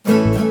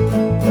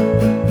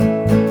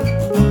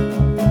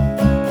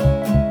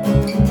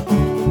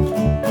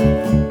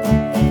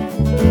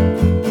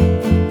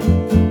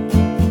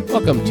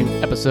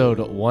episode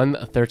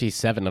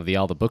 137 of the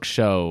All the Books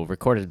Show,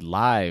 recorded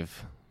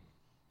live.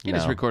 It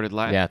is recorded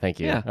live. Yeah, thank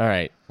you. Yeah. All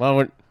right.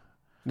 Well,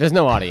 there's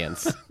no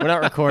audience. We're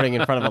not recording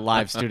in front of a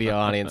live studio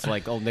audience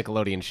like old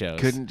Nickelodeon shows.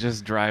 Couldn't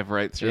just drive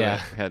right through Yeah.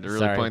 it. Had to really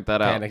Sorry. point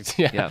that out. Panicked.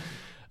 Yeah.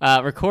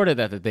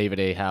 Recorded at the David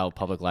A. Howe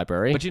Public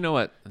Library. But you know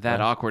what?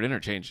 That awkward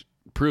interchange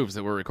proves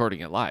that we're recording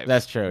it live.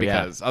 That's true,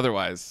 yeah. Because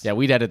otherwise, Yeah,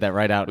 we'd edit that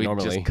right out we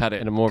normally just cut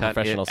it in a more cut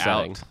professional it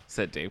setting. out,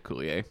 said Dave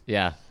Coulier.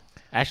 Yeah.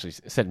 Actually,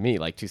 said me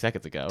like 2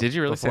 seconds ago. Did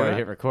you really say before I that?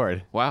 hit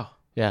record. Wow.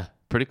 Yeah.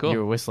 Pretty cool. You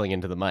were whistling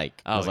into the mic.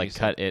 I was you like, said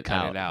cut it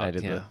cut out. I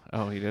did yeah.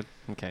 Oh, you did?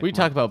 Okay. We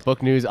talk about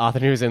book news, author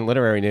news, and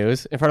literary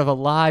news in front of a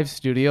live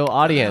studio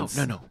audience.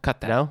 No. Cut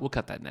that. No? We'll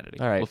cut that in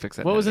editing. All right. We'll fix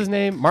that. What in was his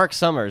editing. name? Mark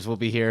Summers will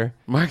be here.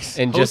 Mark's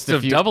And host just a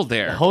of few, Double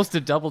Dare. Host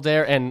of Double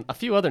Dare and a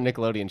few other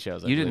Nickelodeon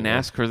shows. I You didn't believe.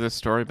 ask for this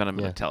story, but I'm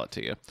going to tell it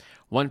to you.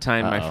 One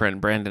time, my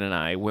friend Brandon and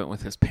I went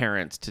with his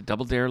parents to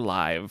Double Dare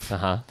Live.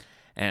 Uh-huh.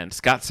 And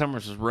Scott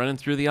Summers was running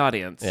through the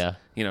audience, Yeah.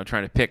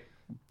 Trying to pick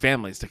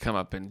families to come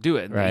up and do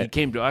it. And Right. he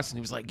came to us and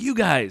he was like, "You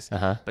guys."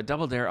 Uh-huh. But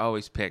Double Dare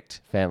always picked,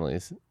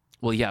 Families.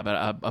 well, yeah,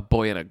 but a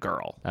boy and a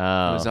girl.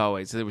 Oh.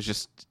 It was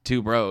just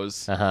two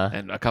bros Uh-huh.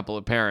 and a couple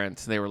of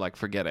parents. They were like,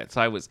 forget it.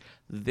 So I was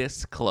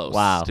this close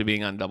Wow. to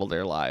being on Double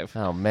Dare Live.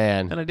 Oh,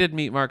 man. And I did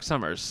meet Mark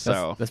Summers,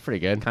 so That's pretty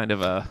good. kind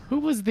of a Who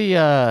was the,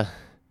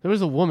 there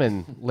was a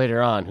woman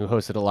later on who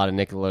hosted a lot of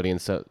Nickelodeon,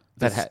 so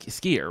that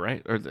skier,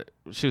 right? Or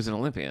she was an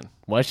Olympian.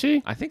 was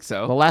she? I think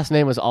so. The last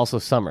name was also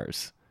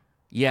Summers,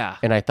 Yeah.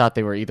 and I thought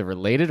they were either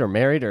related or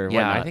married or Yeah,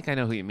 whatnot. I think I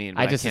know who you mean.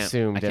 I But just can't-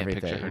 assumed I can't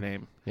everything. picture her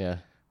name Yeah.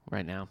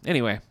 right now.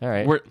 Anyway, All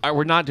right.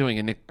 we're not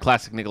doing a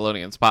classic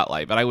Nickelodeon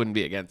spotlight, but I wouldn't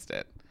be against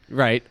it.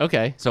 Right.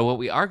 Okay. So what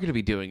we are going to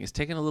be doing is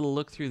taking a little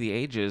look through the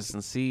ages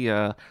and see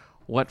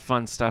what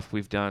fun stuff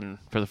we've done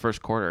for the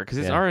first quarter, because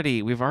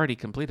we've already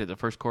completed the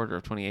first quarter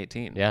of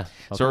 2018. Yeah. So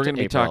we're Welcome going to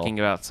be April. talking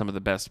about some of the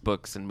best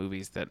books and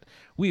movies that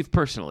we've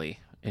personally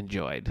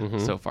enjoyed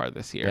so far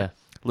this year. Yeah.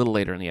 A little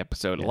later in the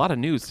episode. A lot of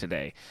news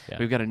today. Yeah.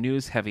 We've got a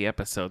news-heavy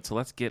episode, so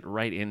let's get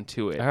right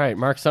into it. All right,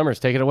 Mark Summers,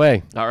 take it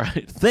away. All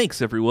right.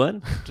 Thanks,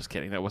 everyone. Just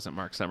kidding. That wasn't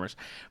Mark Summers.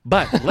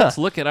 But let's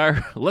look at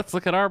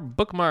our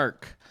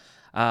bookmark.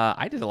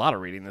 I did a lot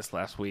of reading this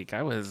last week.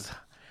 I was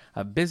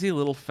a busy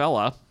little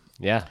fella.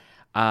 Yeah.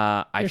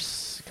 I You're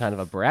kind of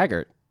a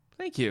braggart.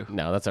 thank you.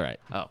 No, that's all right.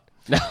 Oh,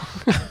 No.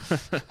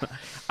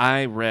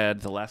 I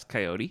read The Last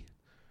Coyote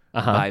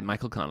by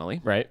Michael Connolly,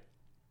 Right.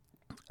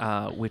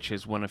 which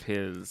is one of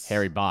his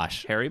Harry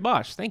Bosch. Harry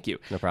Bosch. Thank you.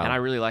 No problem. And I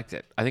really liked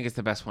it. I think it's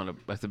the best one.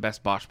 It's the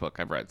best Bosch book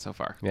I've read so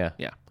far. Yeah.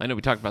 Yeah. I know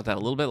we talked about that a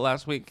little bit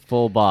last week.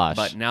 Full Bosch.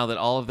 But now that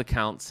all of the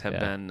counts have Yeah.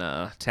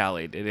 been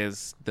tallied, it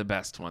is the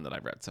best one that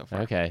I've read so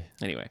far. Okay.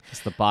 Anyway,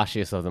 It's the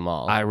Boschiest of them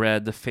all. I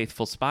read The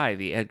Faithful Spy,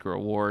 the Edgar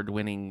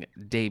Award-winning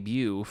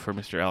debut for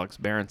Mr. Alex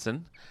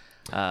Berenson.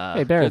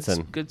 Hey,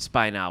 Berenson. Good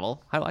spy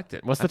novel. I liked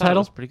it. What's I the thought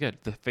title? It was pretty good.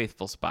 The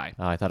Faithful Spy.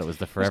 Oh, I thought it was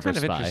the It was Forever kind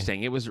of Spy.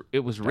 interesting.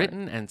 It was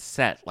written and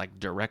set like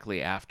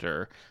directly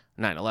after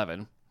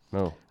 9/11.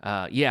 Oh.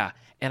 Yeah,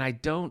 and I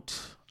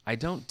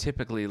don't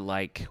typically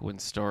like when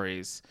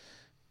stories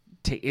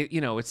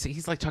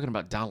he's like talking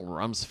about Donald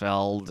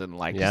Rumsfeld and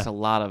like Yeah. just a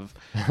lot of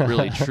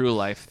really true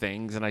life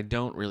things, and I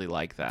don't really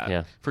like that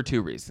Yeah. for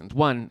two reasons.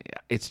 One,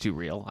 it's too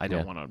real. I don't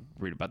Yeah. want to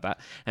read about that.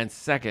 And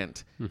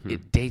second,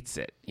 it dates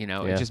it.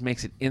 Yeah. It just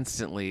makes it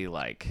instantly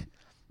like.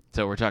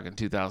 So we're talking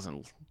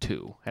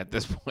 2002 at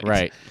this point,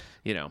 Right.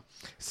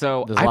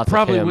 So There's I lots of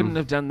probably him. wouldn't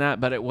have done that,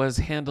 but it was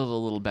handled a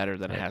little better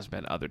than it has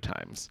been other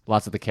times.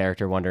 Lots of the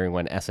character wondering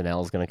when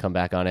SNL is going to come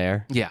back on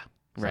air. Yeah,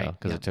 right.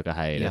 Because yeah. it took a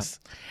hiatus.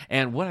 Yeah.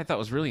 And what I thought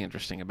was really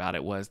interesting about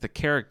it was the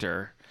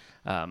character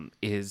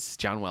is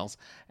John Wells,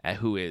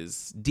 who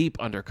is deep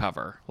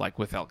undercover, like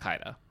with Al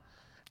Qaeda.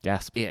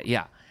 Gasp.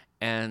 Yeah.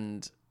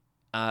 And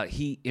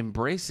he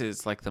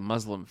embraces like the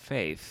Muslim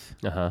faith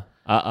Uh-huh.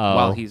 Uh-oh.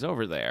 while he's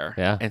over there.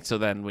 Yeah. And so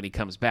then when he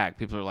comes back,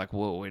 people are like,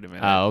 whoa, wait a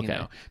minute. Oh,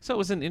 okay. So it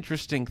was an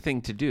interesting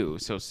thing to do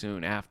so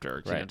soon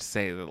after, Right. to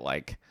say that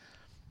like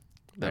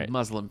the Right.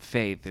 Muslim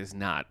faith is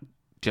not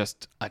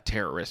just a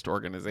terrorist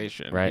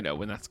organization, Right.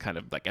 when that's kind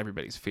of like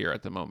everybody's fear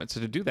at the moment.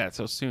 So to do that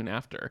so soon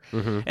after,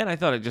 Mm-hmm. and I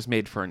thought it just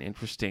made for an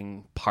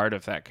interesting part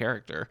of that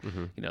character,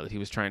 that he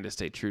was trying to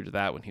stay true to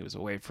that when he was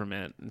away from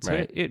it. And so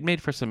Right. it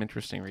made for some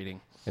interesting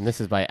reading. And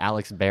this is by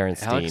Alex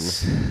Berenstein.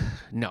 Alex,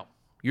 no.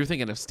 You're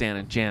thinking of Stan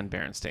and Jan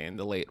Berenstain,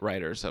 the late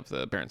writers of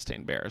the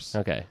Berenstain Bears.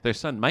 Okay. Their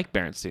son, Mike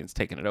Berenstein's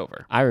taken it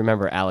over. I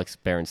remember Alex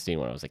Berenstein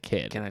when I was a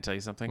kid. Can I tell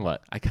you something?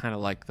 What? I kind of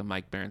like the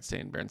Mike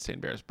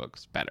Berenstain Bears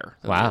books better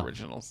than Wow. the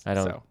originals. I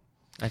don't. So.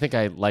 I think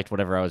I liked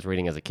whatever I was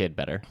reading as a kid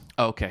better.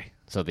 Okay.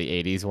 So the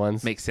 80s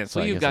ones. Makes sense. So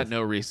So I you've guess got that's-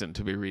 no reason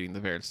to be reading the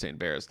Berenstain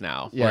Bears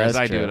now, Yeah, whereas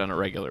that's I do true. it on a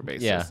regular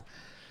basis. Yeah.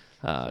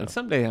 And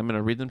someday I'm going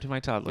to read them to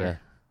my toddler. Yeah.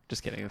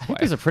 Just kidding. That's I think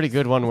why. there's a pretty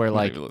good one where,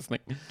 like, Maybe listening.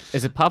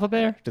 is it Papa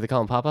Bear? Do they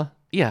call him Papa?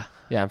 Yeah.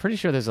 Yeah, I'm pretty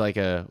sure there's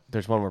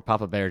there's one where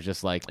Papa Bear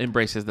just like.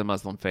 Embraces the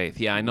Muslim faith.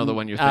 Yeah, I know the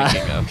one you're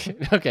thinking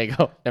of. Okay,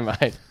 go. Never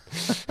mind.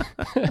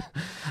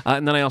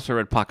 And then I also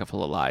read Pocket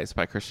Full of Lies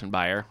by Christian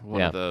Byer, one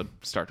Yeah. of the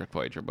Star Trek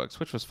Voyager books,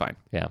 which was fine.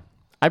 Yeah.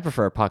 I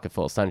prefer a Pocket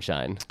Full of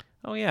Sunshine.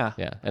 Oh yeah.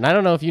 Yeah, and I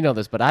don't know if you know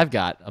this, but I've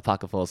got a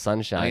pocket full of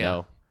sunshine.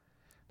 Oh,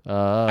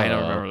 I I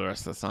don't remember the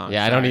rest of the song.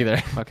 Yeah, I don't Sorry.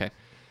 either. Okay.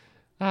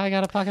 I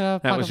got a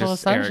pocket That was full of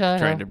just Eric sunshine.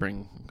 trying to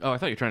bring. Oh, I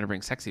thought you were trying to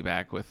bring sexy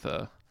back with.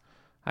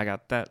 I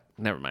got that.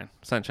 Never mind.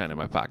 Sunshine in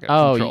my pocket.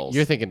 Oh, from Trolls.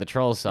 you're thinking the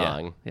Trolls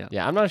song.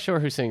 yeah. I'm not sure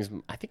who sings.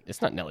 I think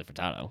it's not Nelly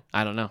Furtado.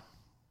 I don't know.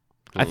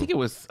 I think it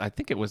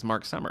was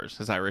Mark Summers,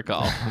 as I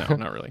recall. No,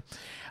 not really.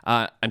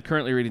 I'm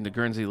currently reading the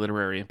Guernsey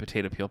Literary and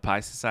Potato Peel Pie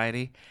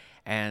Society,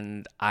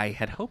 and I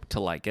had hoped to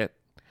like it.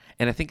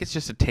 And I think it's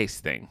just a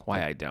taste thing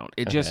why I don't.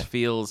 It just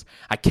feels,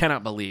 I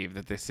cannot believe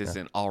that this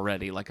isn't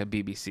already like a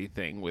BBC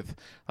thing with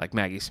like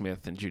Maggie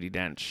Smith and Judi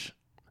Dench.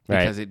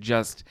 Because it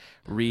just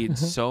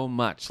reads so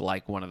much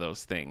like one of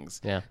those things.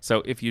 Yeah.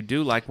 So if you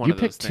do like one You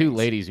of those picked things. two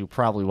ladies who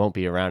probably won't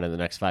be around in the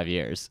next 5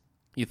 years.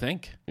 You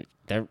think?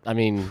 I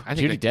mean,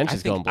 Judi Dench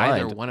is going blind.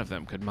 Either one of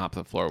them could mop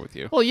the floor with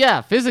you. Well,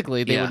 yeah,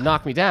 physically they Yeah. would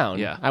knock me down.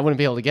 Yeah. I wouldn't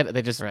be able to get it.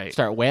 They just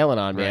start wailing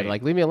on me. I'd be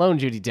like, leave me alone,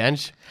 Judi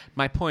Dench.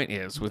 My point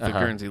is, with the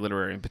Guernsey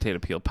Literary and Potato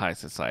Peel Pie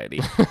Society,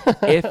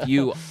 if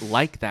you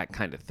like that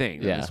kind of thing,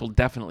 then this will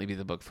definitely be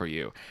the book for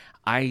you.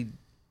 I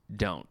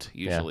don't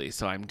usually,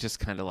 so I'm just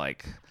kind of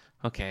like,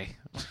 okay.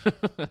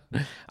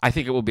 I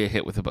think it will be a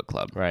hit with the book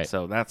club. Right.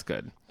 So that's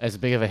good. As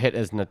big of a hit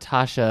as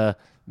Natasha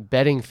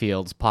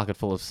Bedingfield's Pocket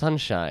Full of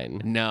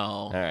Sunshine. No.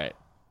 All right.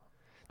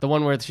 The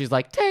one where she's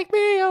like, take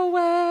me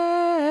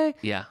away.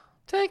 Yeah.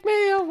 Take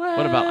me away.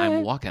 What about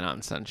I'm Walking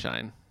on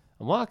Sunshine?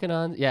 I'm walking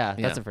on. Yeah,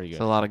 that's a pretty good.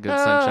 It's a lot of good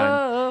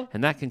sunshine.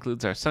 And that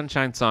concludes our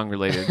sunshine song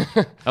related.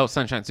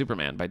 Sunshine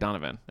Superman by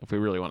Donovan, if we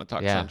really want to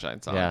talk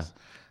sunshine songs. Yeah.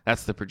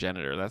 That's the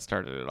progenitor. That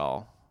started it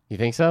all. You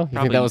think so? You think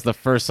Probably- that was the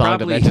first song to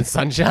probably mention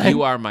sunshine?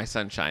 You Are My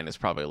Sunshine is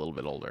probably a little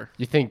bit older.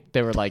 You think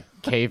they were like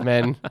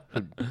cavemen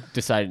who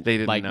decided They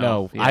didn't like, know.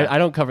 no, Yeah. I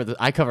don't cover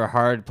I cover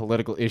hard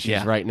political issues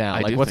Yeah, right now.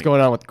 I Like do what's think-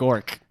 going on with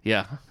Gork?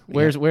 Yeah.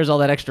 Where's all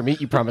that extra meat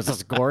you promised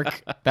us, Gork?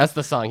 That's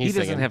the song He he's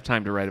doesn't singing. have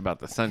time to write about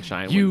the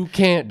sunshine. You when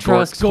can't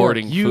trust Gork's Gork.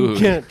 hoarding You food.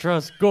 can't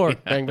trust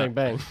Gork. Bang, bang,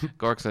 bang.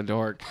 Gork's a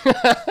dork.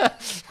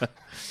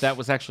 That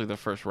was actually the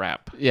first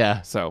rap.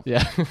 Yeah. So,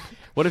 Yeah.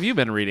 what have you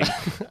been reading?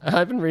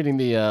 I've been reading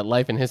the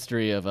life and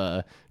history of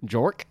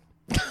Jork.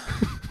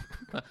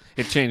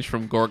 It changed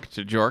from Gork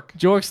to Jork.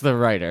 Jork's the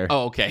writer.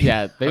 Oh, okay.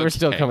 Yeah, they were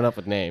still Okay. coming up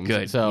with names.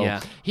 Good, So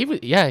yeah.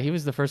 he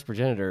was the first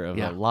progenitor of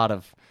a lot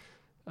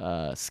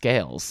of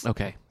scales.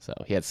 Okay. So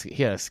he had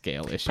a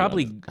scale issue.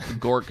 Probably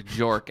Gork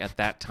Jork at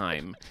that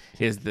time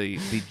is the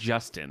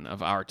Justin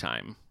of our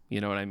time. You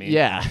know what I mean?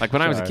 Yeah, Like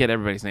when I was a sure. kid,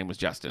 everybody's name was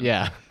Justin.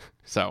 Yeah.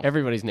 So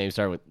Everybody's name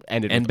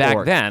ended and with back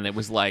orc. then it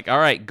was like, all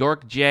right,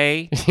 Gork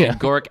J Yeah. and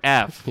Gork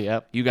F.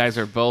 Yep. You guys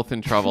are both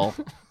in trouble.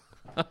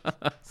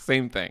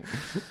 Same thing.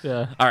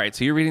 Yeah. All right,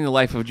 so you're reading The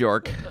Life of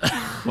Jork.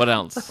 What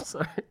else?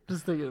 Sorry,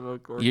 just thinking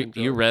about Gork.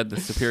 You read The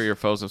Superior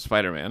Foes of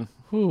Spider-Man.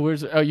 Ooh,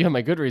 you have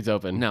my Goodreads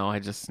open. No, I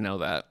just know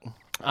that.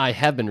 I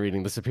have been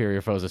reading The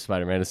Superior Foes of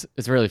Spider-Man.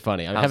 It's really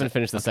funny. I haven't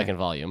finished the second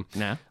volume.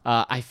 No?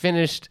 I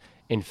finished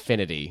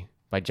Infinity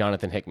by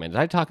Jonathan Hickman. Did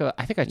I talk about?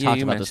 I think I Yeah, talked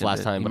you about this mentioned last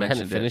it. time, You but I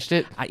hadn't mentioned finished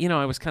it.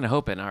 I was kind of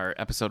hoping our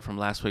episode from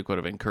last week would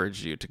have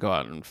encouraged you to go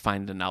out and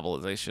find the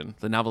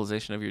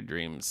novelization of your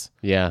dreams.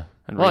 Yeah.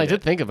 And Well, I read did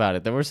it. think about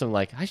it. There were some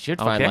I should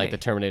find Okay. the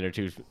Terminator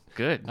 2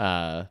 Good.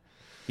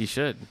 You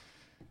should.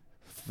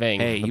 thing.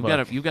 Hey, the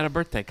book. you've got a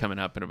birthday coming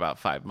up in about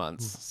 5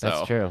 months. So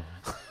That's true.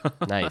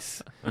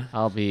 Nice.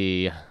 I'll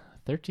be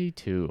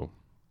 32.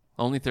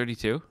 Only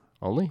 32?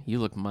 Only? You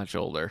look much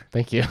older.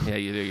 Thank you. Yeah,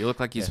 you do. You look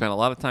like you spent a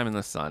lot of time in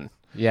the sun.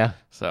 Yeah.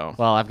 So,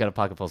 Well, I've got a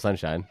pocket full of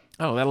sunshine.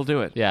 oh, that'll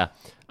do it. Yeah.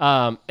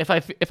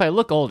 If I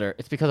look older,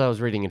 it's because I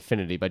was reading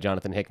Infinity by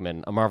Jonathan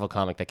Hickman, a Marvel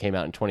comic that came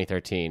out in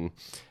 2013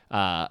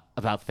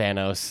 about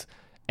Thanos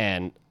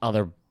and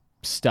other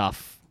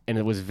stuff, and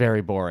it was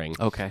very boring.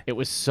 Okay. It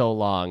was so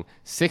long.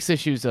 6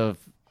 issues of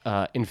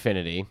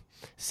Infinity,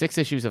 6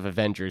 issues of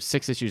Avengers,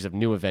 6 issues of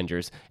New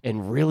Avengers,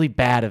 and really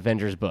bad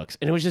Avengers books.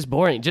 And it was just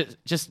boring.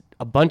 Just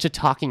a bunch of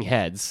talking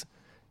heads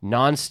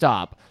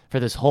nonstop for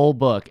this whole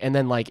book. And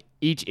then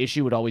each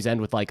issue would always end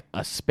with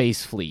a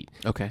space fleet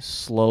Okay.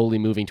 slowly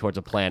moving towards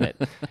a planet.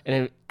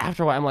 And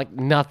after a while, I'm like,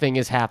 nothing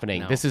is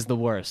happening. No. This is the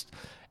worst.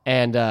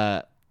 And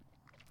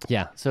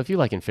yeah, so if you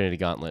like Infinity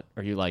Gauntlet,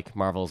 or you like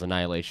Marvel's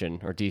Annihilation,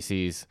 or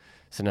DC's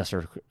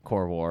Sinestro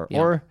Corps War,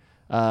 or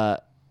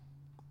not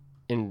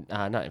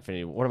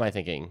Infinity. What am I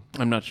thinking?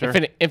 I'm not sure.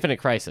 Infinite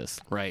Crisis.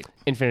 Right.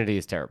 Infinity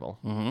is terrible.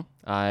 Mm-hmm.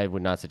 I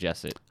would not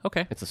suggest it.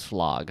 Okay. It's a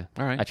slog.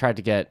 All right. I tried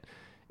to get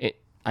it.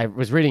 I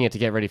was reading it to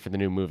get ready for the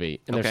new movie,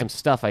 and there's Okay. some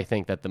stuff I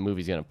think that the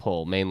movie's gonna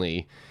pull,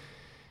 mainly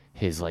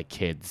his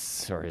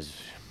kids or his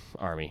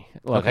army.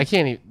 Look, Okay. I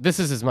can't. This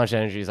is as much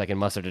energy as I can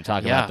muster to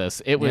talk Yeah. about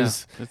this. It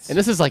was, It's- and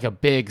this is like a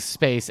big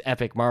space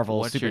epic Marvel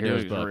What you're doing superheroes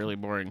is book. really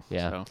boring.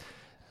 Yeah.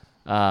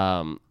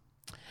 So.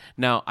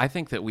 Now, I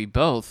think that we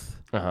both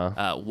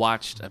Uh-huh.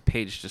 watched a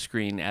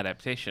page-to-screen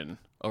adaptation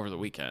over the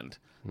weekend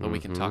that we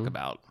can Mm-hmm. talk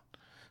about.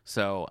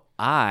 So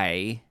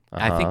I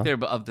Uh-huh. think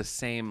they're of the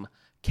same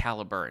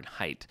caliber and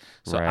height.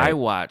 So Right. I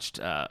watched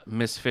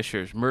Miss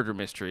Fisher's Murder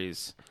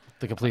Mysteries,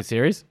 The complete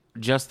series.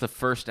 just the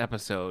first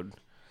episode.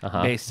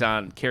 based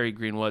on Kerry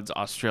Greenwood's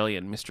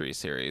Australian mystery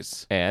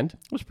series. And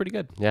It was pretty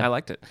good. Yeah. I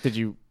liked it. did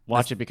you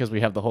watch it because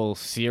we have the whole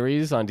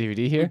series on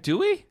DVD here? Do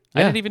we? I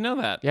Yeah. didn't even know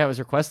that. Yeah, it was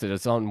requested.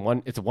 It's on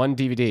one. It's one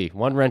DVD.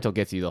 One rental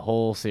gets you the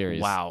whole series.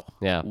 Wow.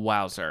 Yeah.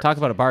 Wowzer. Talk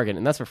about a bargain,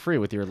 and that's for free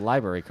with your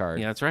library card.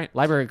 Yeah, that's right.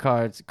 Library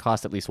cards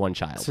cost at least one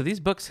child. So these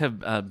books have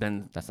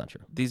been That's not true.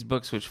 these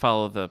books which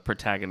follow the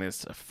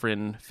protagonist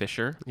Fryn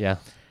Fisher. Yeah.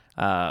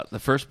 The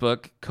first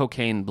book,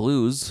 Cocaine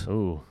Blues,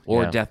 Ooh.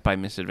 or yeah. Death by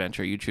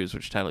Misadventure, you choose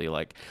which title you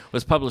like,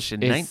 was published in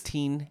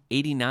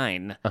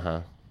 1989.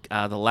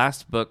 The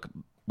last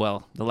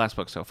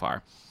book so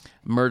far,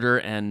 Murder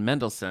and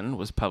Mendelssohn,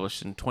 was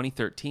published in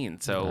 2013.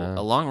 So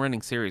a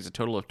long-running series, a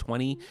total of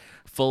 20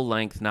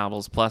 full-length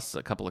novels plus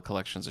a couple of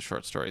collections of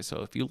short stories.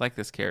 So if you like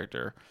this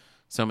character,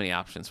 so many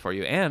options for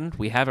you. And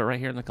we have it right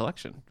here in the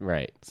collection.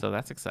 Right. So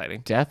that's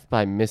exciting. Death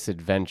by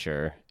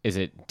Misadventure. Is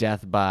it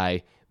Death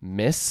by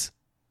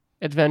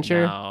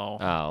Misadventure? No.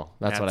 Oh,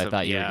 that's what I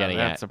thought you were getting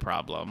at. That's a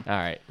problem. All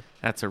right.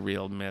 That's a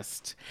real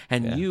mist.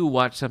 And you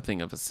watched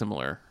something of a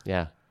similar...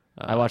 Yeah.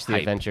 I watched The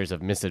hype. Adventures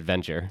of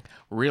Misadventure.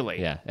 Really?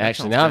 Yeah. That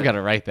Actually, sounds now I've good. got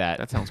to write that.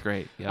 That sounds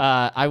great.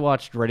 Yeah. I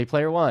watched Ready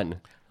Player One.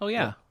 Oh,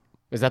 yeah.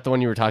 Is that the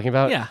one you were talking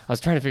about? Yeah. I was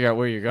trying to figure out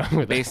where you're going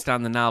with it. Based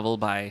on the novel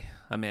by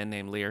a man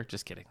named Lear.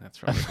 Just kidding. That's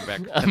from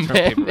Paperback, that's from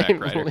Paperback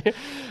Writer.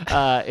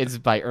 It's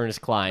by Ernest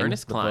Cline.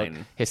 Ernest the book.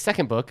 Cline. His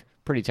second book,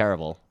 pretty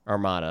terrible.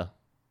 Armada.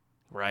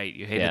 Right.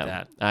 You hated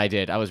that. I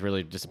did. I was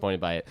really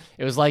disappointed by it.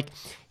 It was like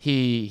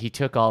he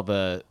took all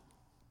the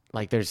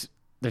there's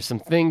some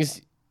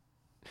things.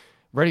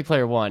 Ready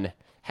Player One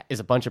is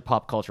a bunch of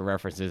pop culture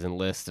references and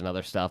lists and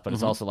other stuff, but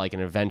it's also like an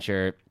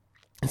adventure.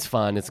 It's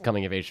fun. It's a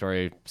coming of age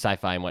story,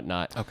 sci-fi and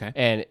whatnot. Okay.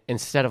 And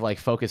instead of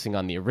focusing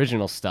on the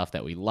original stuff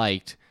that we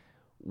liked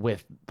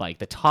with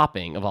the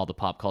topping of all the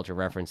pop culture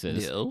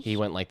references, Yes. he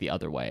went the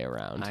other way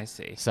around. I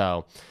see.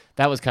 So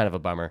that was kind of a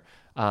bummer.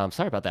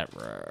 Sorry about that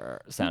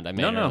sound I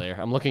made No. earlier.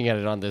 I'm looking at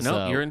it on this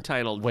No, you're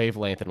entitled.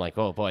 wavelength and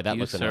oh boy, that You,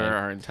 looks sir, annoying.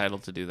 are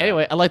entitled to do that.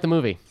 Anyway, I like the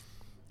movie.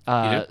 You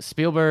do?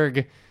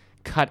 Spielberg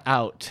cut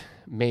out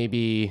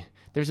maybe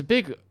there's a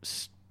big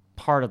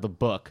part of the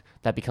book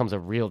that becomes a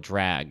real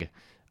drag.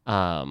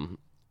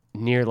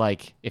 Near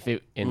if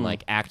it in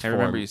act I form,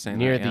 remember you saying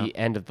near that, yeah. the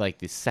end of the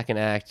second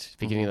act,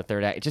 beginning of the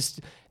third act,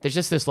 there's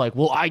just this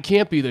well, I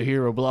can't be the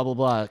hero, blah blah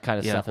blah kind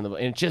of Yeah. stuff in the book,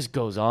 and it just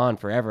goes on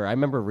forever. I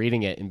remember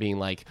reading it and being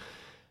like,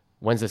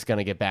 when's this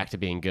gonna get back to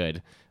being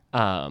good?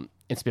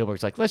 And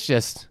Spielberg's like, let's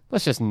just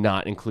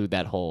not include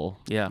that whole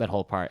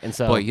part. And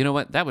so Boy, you know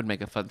what? That would make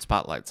a fun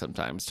spotlight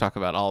sometimes. Talk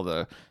about all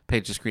the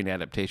page-to-screen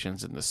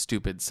adaptations and the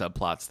stupid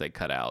subplots they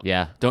cut out.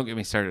 Yeah. Don't get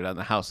me started on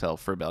the House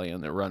Elf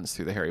Rebellion that runs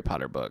through the Harry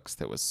Potter books.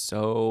 That was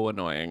so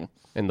annoying.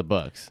 in the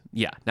books,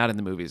 Yeah, not in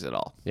the movies at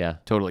all. yeah,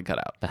 Totally cut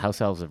out. the house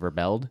elves have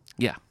rebelled.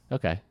 Yeah.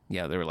 Okay,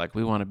 Yeah, they were like,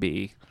 we want to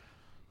be,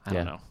 I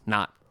don't Yeah. know,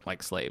 not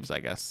like slaves, I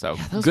guess. So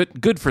those-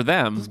 good for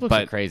them. those books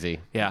but are crazy.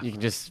 yeah. you can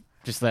just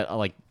let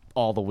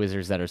all the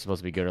wizards that are supposed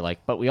to be good are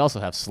but we also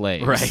have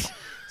slaves, Right.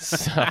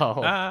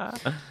 So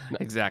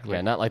Exactly.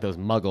 yeah, not like those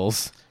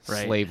muggles,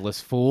 Right.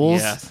 slaveless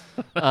fools. Yes.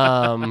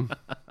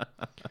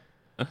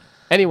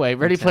 Anyway,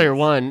 Ready Player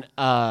One,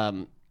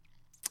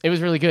 it was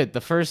really good.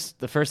 The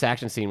first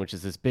action scene, which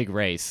is this big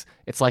race,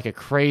 it's like a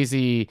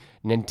crazy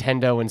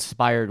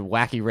Nintendo-inspired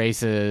wacky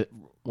race.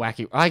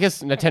 I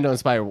guess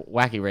Nintendo-inspired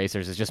wacky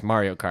racers is just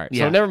Mario Kart.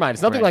 Yeah. So never mind.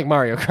 It's nothing Right. like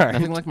Mario Kart.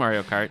 Nothing like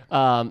Mario Kart.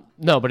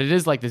 No, but it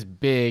is this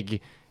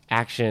big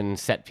action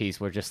set piece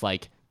where just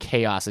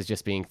chaos is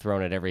just being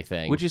thrown at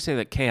everything. Would you say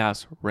that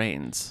chaos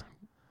reigns?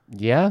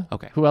 Yeah.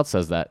 Okay. Who else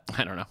says that?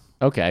 I don't know.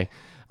 Okay.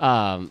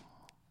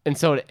 And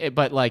so,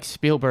 but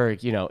Spielberg,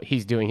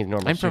 he's doing his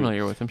normal. I'm shooting.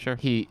 familiar with him, sure.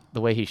 The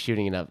way he's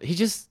shooting it up,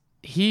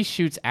 he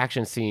shoots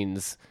action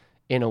scenes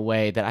in a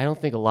way that I don't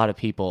think a lot of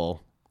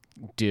people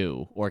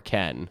do or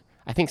can.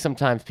 I think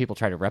sometimes people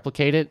try to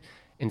replicate it,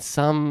 and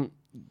some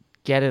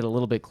get it a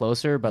little bit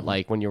closer. But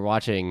when you're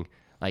watching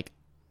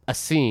a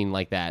scene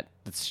like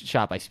that's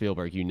shot by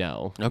Spielberg,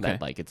 Okay.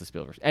 that it's a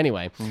Spielberg.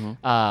 Anyway,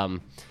 I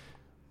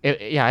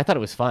thought it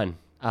was fun.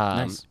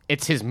 Nice.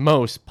 It's his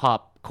most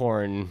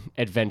popcorn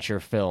adventure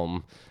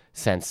film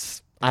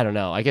since, I don't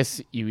know. I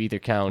guess you either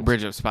count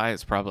Bridge of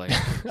Spies, probably.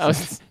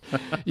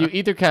 you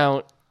either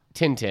count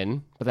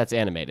Tintin, but that's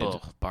animated,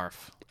 Ugh,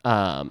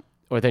 barf.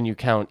 or then you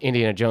count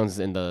Indiana Jones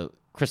and the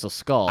Crystal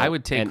Skull. I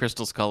would take and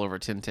Crystal Skull over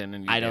Tintin.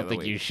 And I don't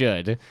think you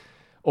should,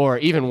 or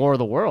even War of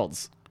the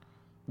Worlds.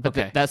 But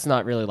Okay. that's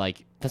not really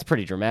that's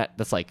pretty dramatic.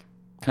 That's kind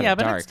Yeah, of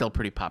but dark. it's still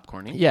pretty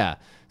popcorny. Yeah.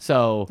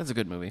 So, That's a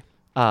good movie.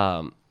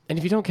 and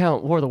if you don't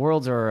count War of the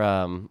Worlds or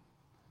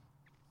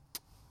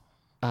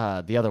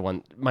the other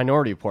one,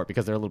 Minority Report,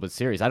 because they're a little bit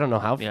serious. I don't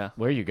know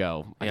where you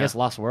go. I Yeah. guess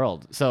Lost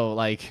World. So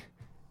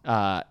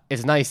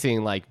it's nice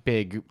seeing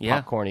big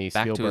Yeah. popcorny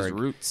Back Spielberg. to his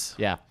roots.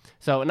 Yeah.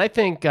 So, and I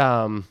think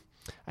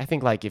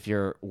if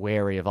you're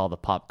wary of all the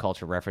pop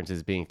culture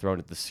references being thrown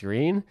at the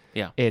screen,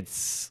 Yeah.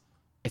 it's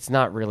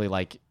not really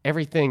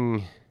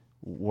everything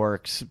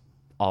works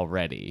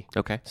already.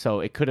 Okay. So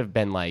it could have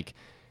been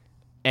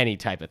any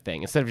type of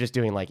thing. Instead of just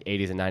doing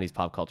 80s and 90s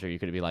pop culture, you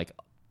could be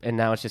and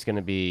now it's just going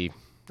to be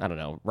I don't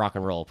know, rock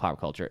and roll pop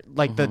culture.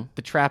 Like the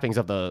trappings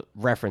of the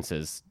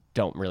references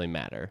don't really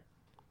matter.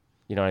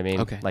 You know what I mean?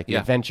 Okay. Like the Yeah.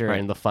 adventure Right.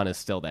 and the fun is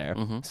still there.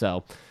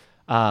 So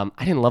I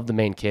didn't love the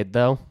main kid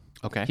though.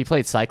 Okay. He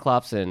played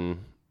Cyclops in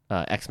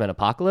X-Men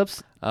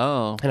Apocalypse,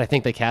 Oh. and I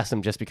think they cast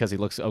him just because he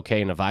looks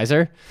okay in a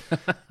visor.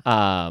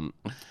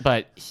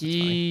 But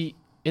he,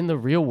 in the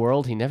real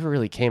world, he never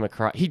really came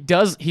across.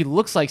 He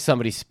looks like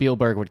somebody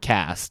Spielberg would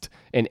cast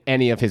in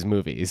any of his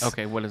movies.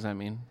 Okay. What does that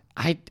mean?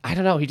 I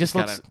don't know. He just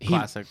Got looks a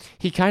classic.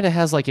 He kind of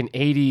has like an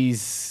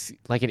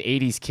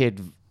 80s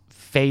kid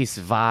face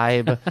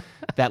vibe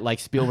that like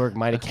Spielberg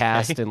might have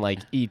cast in like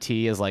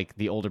E.T. as like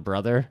the older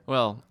brother.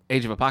 Well,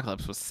 Age of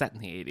Apocalypse was set in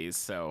the 80s,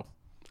 so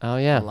Oh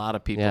yeah, a lot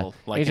of people yeah.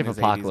 like Age in of his 80s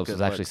Apocalypse good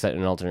was actually looks. set in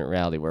an alternate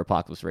reality where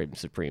Apocalypse reigned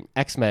supreme.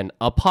 X-Men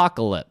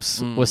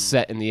Apocalypse was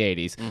set in the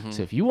 80s.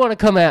 So if you want to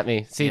come at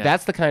me, see, Yeah.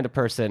 that's the kind of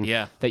person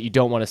Yeah. that you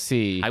don't want to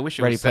see I wish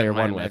it Ready was set Player in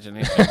my One with.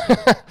 imagination,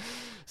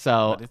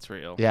 So but it's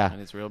real. Yeah.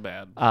 And it's real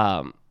bad.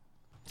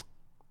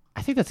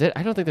 I think that's it.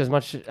 I don't think there's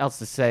much else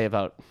to say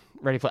about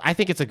Ready Player. I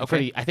think it's a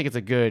pretty. I think it's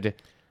a good.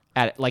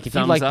 Like if you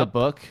Thumbs like the up?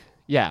 book,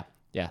 yeah,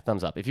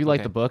 thumbs up. If you like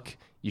Okay. the book,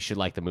 you should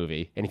like the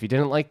movie. And if you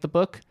didn't like the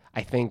book,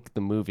 I think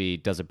the movie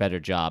does a better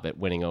job at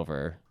winning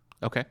over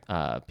Okay.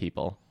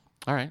 people.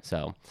 All right.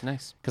 So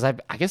Nice. because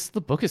I guess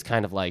the book is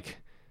kind of like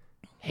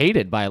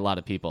hated by a lot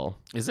of people.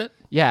 Is it?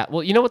 Yeah.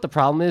 Well, you know what the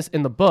problem is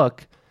in the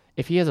book.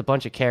 If he has a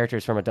bunch of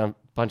characters from a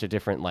bunch of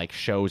different like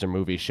shows or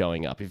movies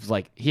showing up, he's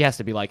like he has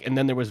to be like, and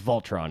then there was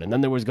Voltron, and then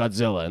there was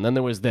Godzilla, and then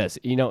there was this.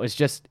 You know, it's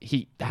just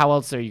How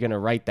else are you going to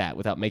write that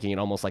without making it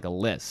almost like a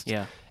list?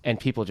 Yeah. And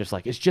people just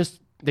like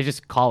they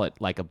just call it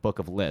like a book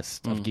of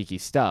list of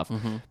geeky stuff,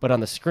 but on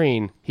the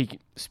screen,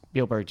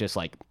 Spielberg just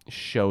like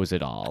shows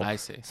it all. I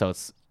see. So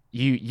it's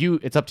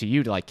it's up to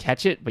you to like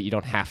catch it, but you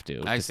don't have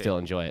to I to see. still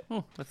enjoy it.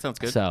 That sounds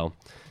good. So,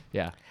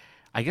 yeah.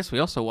 I guess we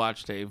also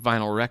watched a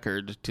vinyl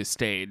record to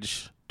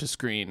stage to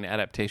screen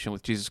adaptation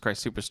with Jesus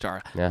Christ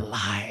Superstar Yeah.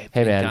 live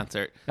Hey in man,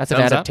 concert. that's an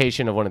Thumbs up?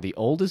 adaptation of one of the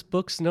oldest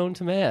books known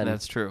to man.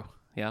 That's true.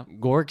 Yeah.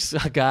 Gork's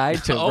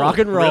Guide to Oh, Rock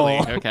and Roll.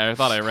 Really? Okay, I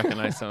thought I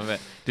recognized some of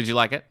it. Did you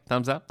like it?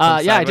 Thumbs up? Yeah, Thumbs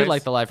I did sideways?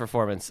 like the live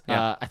performance.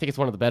 Yeah. I think it's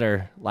one of the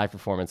better live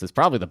performances.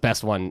 Probably the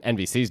best one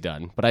NBC's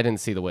done, but I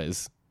didn't see The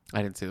Wiz.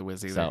 I didn't see The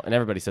Wiz either. So, and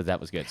everybody said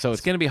that was good. So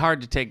It's going to be hard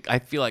to take. I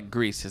feel like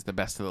Grease is the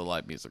best of the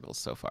live musicals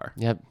so far.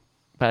 yeah,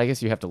 but I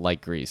guess you have to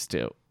like Grease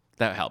too.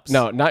 That helps.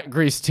 No, not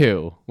Grease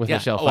 2 with Yeah.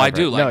 Michelle Oh, Pfeiffer. I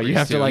do like No, Grease you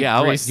have too. to like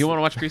yeah, Grease. you want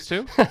to watch Grease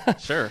too?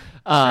 Sure.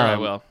 I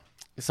will.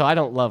 So I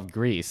don't love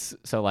Grease.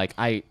 So like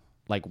I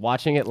like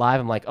watching it live.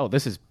 I'm like, oh,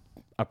 this is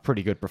a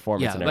pretty good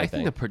performance Yeah, and but I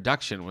everything. think the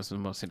production was the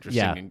most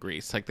interesting Yeah. in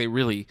Grease. Like they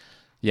really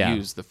Yeah.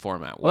 used the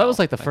format well. Well, that was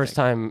like the I first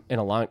think.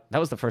 time that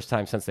was the first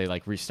time since they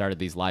like restarted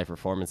these live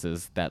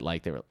performances that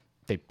like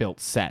they built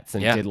sets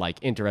and Yeah. did like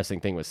interesting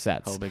thing with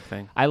sets. Whole big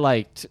thing. I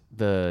liked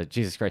the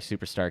Jesus Christ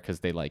Superstar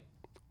because they like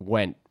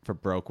went for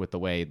broke with the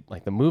way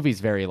like the movie's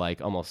very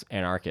like almost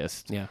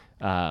anarchist. Yeah.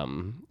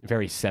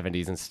 Very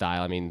 70s in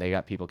style. I mean, they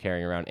got people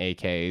carrying around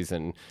AKs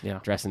and Yeah.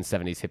 dressing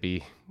 70s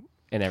hippie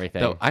and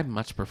everything. Though I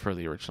much prefer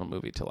the original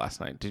movie to last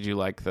night. Did you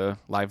like the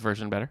live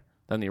version better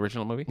than the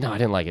original movie? No, I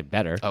didn't like it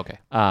better. Okay.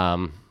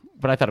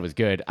 But I thought it was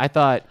good. I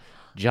thought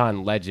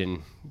John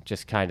Legend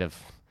just kind of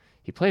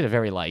he played a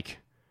very like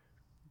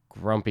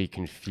grumpy,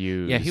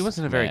 confused. Yeah, he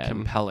wasn't a very man.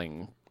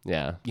 compelling.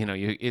 Yeah. You know,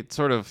 it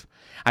sort of.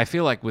 I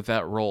feel like with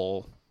that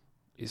role,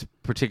 is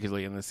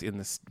particularly in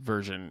this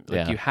version, like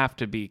Yeah. you have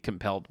to be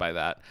compelled by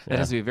that. It Yeah.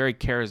 has to be a very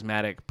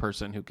charismatic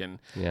person who can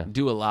Yeah.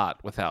 do a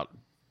lot without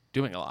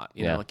doing a lot.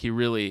 You Yeah. know, like you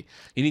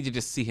need to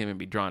just see him and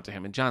be drawn to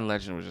him. And John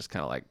Legend was just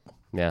kind of like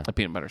Yeah. a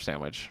peanut butter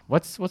sandwich.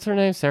 What's her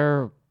name?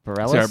 Sarah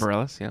Bareilles. Sarah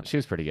Bareilles, yeah, She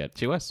was pretty good.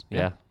 she was.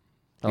 Yeah.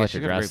 I Yeah, liked she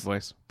her got a great dress.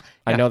 voice.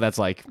 I Yeah. know that's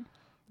like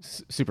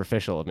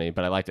superficial of me,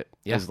 but I liked it.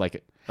 Yeah. It was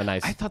like a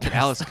nice. I thought that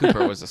Alice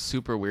Cooper was a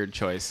super weird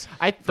choice.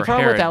 the for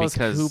problem Herod with Alice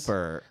because,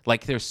 Cooper.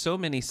 like, there's so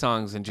many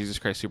songs in Jesus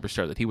Christ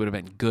Superstar that he would have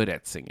been good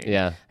at singing.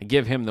 Yeah.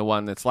 Give him the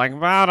one that's like, "Va,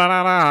 da,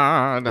 da,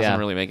 da." It doesn't Yeah.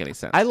 really make any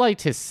sense. I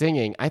liked his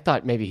singing. I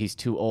thought maybe he's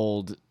too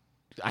old.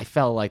 I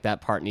felt like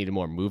that part needed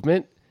more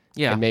movement.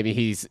 Yeah. And maybe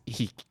he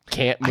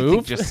can't I move.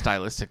 think just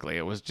stylistically,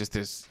 it was just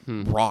this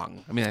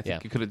wrong. I mean, I think Yeah.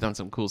 you could have done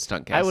some cool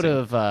stunt I casting. would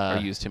have.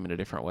 or used him in a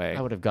different way. I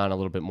would have gone a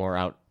little bit more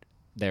out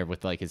there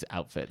with like his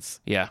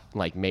outfits, Yeah.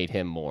 like made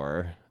him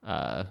more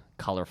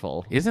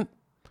colorful. Isn't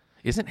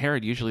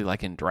Herod usually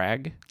like in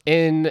drag?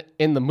 In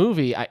the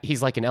movie,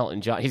 he's like an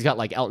Elton John. He's got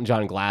like Elton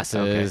John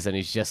glasses, and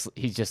he's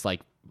just like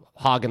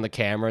hogging the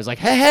camera. He's like,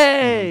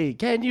 hey,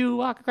 can you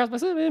walk across my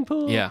swimming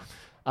pool? Yeah.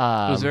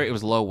 It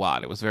was low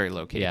watt. It was very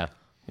low key. Yeah.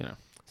 You know.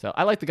 So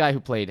I like the guy who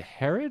played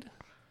Herod.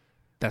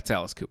 That's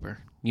Alice Cooper.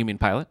 You mean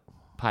Pilate?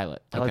 Pilate.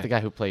 I like Okay. the guy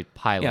who played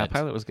Pilate. Yeah,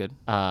 Pilate was good.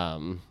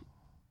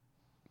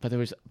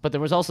 But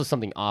there was also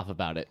something off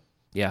about it.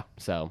 Yeah.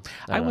 So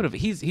I would have.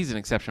 He's an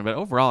exception, but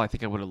overall, I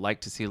think I would have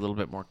liked to see a little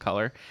bit more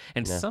color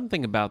and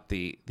something about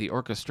the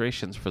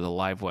orchestrations for the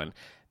live one.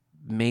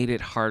 made it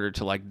harder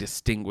to like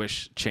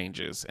distinguish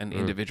changes and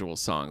individual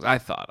songs. I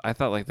thought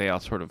like they all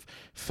sort of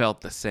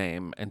felt the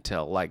same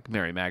until like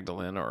Mary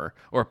Magdalene or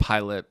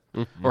Pilate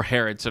or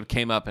Herod sort of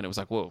came up, and it was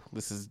like, whoa,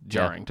 this is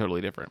jarring,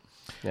 totally different.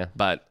 Yeah.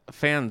 But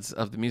fans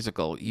of the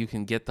musical, you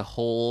can get the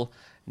whole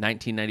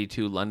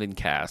 1992 London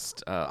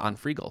cast on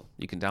Freegal.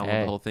 You can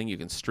download the whole thing. You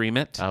can stream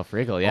it. Oh,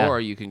 Freegal, yeah. Or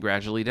you can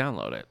gradually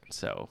download it.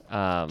 So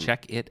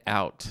check it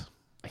out.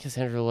 I guess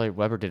Andrew Lloyd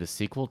Webber did a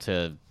sequel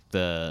to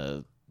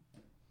the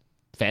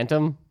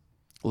Phantom.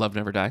 Love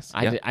Never Dies.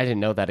 I didn't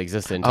know that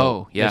existed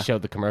until yeah. they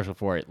showed the commercial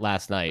for it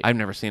last night. I've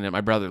never seen it.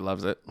 My brother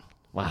loves it.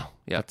 Wow.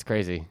 Yeah. That's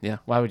crazy. Yeah.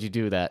 Why would you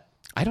do that?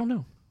 I don't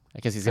know. I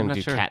guess he's going to not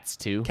do sure. Cats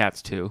too.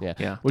 Cats too.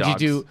 Yeah. Would you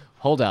do,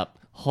 hold up,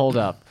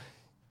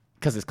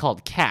 because it's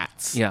called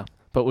Cats. Yeah.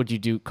 But would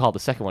you call the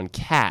second one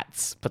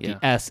Cats, but Yeah.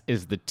 the S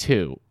is the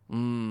 2?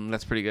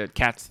 That's pretty good.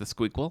 Cats the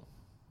Squeakquel,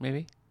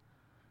 maybe?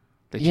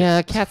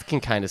 Yeah, cats can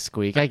kind of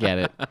squeak. I get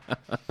it.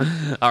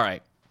 All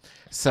right.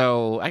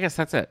 So I guess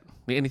that's it.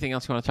 Anything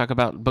else you want to talk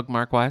about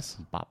bookmark-wise?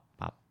 Bop,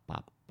 bop,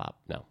 bop, bop.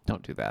 No.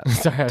 Don't do that.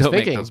 Sorry, I was Don't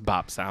thinking. make those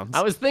bop sounds.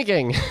 I was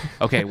thinking.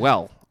 Okay,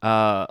 well,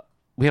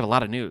 we have a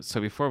lot of news. So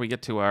before we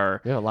get to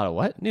our We have a lot of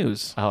what?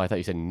 news, Oh, I thought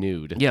you said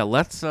nude. yeah,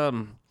 let's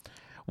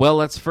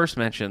first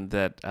mention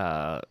that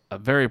a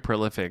very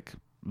prolific,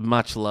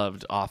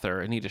 much-loved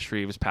author, Anita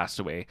Shreves, passed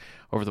away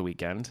over the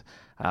weekend.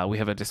 We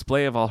have a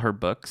display of all her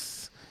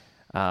books.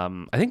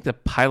 I think The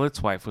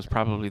Pilot's Wife was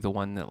probably the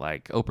one that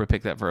like Oprah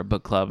picked up for a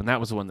book club, and that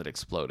was the one that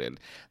exploded.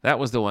 That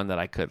was the one that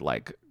I could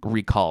like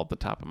recall at the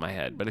top of my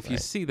head. But if you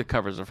see the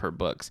covers of her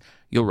books,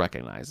 you'll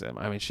recognize them.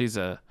 I mean, she's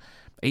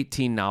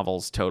 18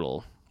 novels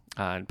total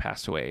and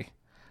passed away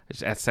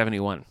at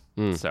 71.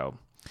 So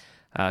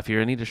if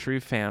you're an Anita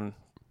Shreve fan,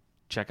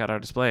 check out our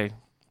display.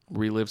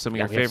 Relive some of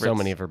your We have favorites. so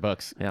many of her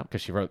books. Yeah.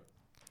 Because she wrote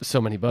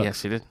so many books. Yes,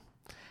 she did.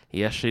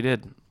 Yes, she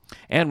did.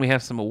 And we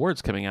have some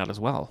awards coming out as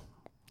well.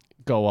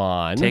 Go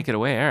on. Take it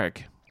away,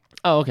 Eric.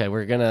 Oh, okay.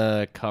 We're going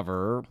to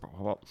cover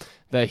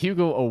the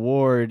Hugo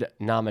Award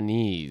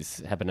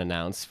nominees have been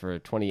announced for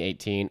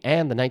 2018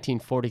 and the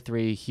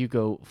 1943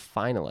 Hugo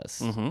finalists.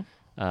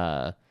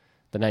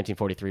 The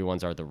 1943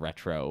 ones are the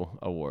retro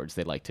awards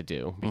they like to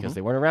do because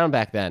they weren't around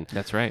back then.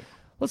 That's right.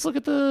 Let's look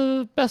at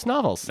the best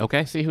novels.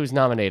 Okay. See who's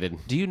nominated.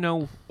 Do you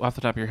know off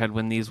the top of your head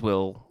when the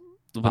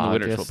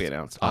winners will be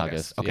announced?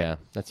 August. Okay. Yeah,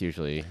 that's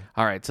usually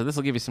All right. So this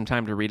will give you some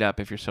time to read up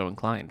if you're so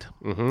inclined.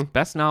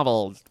 Best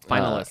novel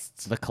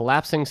finalists. The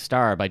Collapsing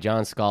Star by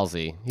John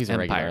Scalzi. He's a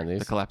regular in The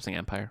these. Collapsing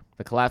Empire.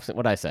 The Collapsing.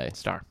 What'd I say?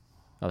 Star.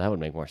 Oh, that would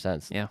make more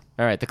sense. Yeah.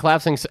 All right. The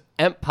Collapsing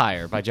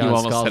Empire by John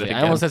almost said Scalzi. it again.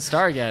 I almost said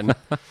Star again.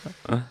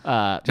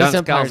 John this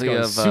Empire's Scalzi going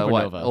of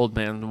supernova. what? Old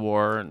Man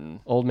War and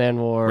Old Man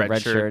War, Red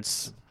Red Shirts.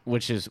 Shirts,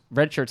 which is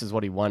Red Shirts is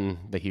what he won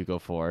the Hugo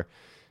for.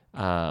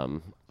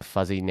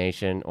 Fuzzy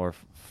Nation or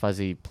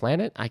Fuzzy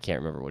Planet. I can't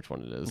remember which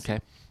one it is.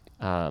 okay.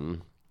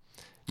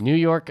 New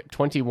York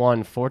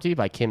 2140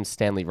 by Kim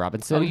Stanley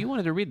Robinson. Oh, you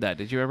wanted to read that?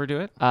 Did you ever do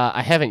it?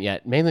 I haven't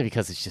yet, mainly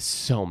because it's just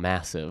so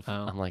massive. Oh.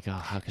 I'm like, oh,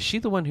 how can Is she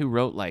the one who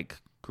wrote like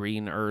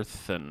Green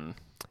Earth and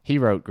he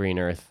wrote Green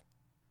Earth,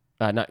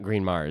 not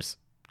Green Mars,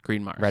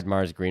 Green Mars? Red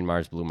Mars, Green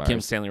Mars, Blue Mars.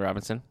 Kim Stanley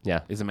Robinson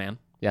Yeah, is a man.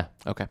 yeah.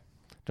 Okay.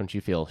 Don't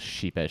you feel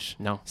sheepish?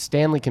 No.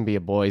 Stanley can be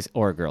a boy's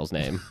or a girl's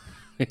name.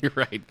 You're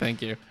right.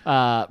 Thank you.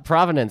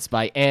 Provenance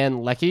by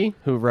Anne Leckie,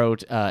 who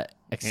wrote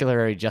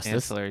Auxiliary Justice.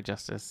 Ancillary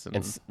Justice.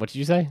 And What did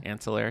you say?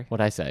 ancillary.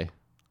 What'd I say?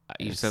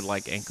 You said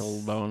like ankle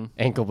bone.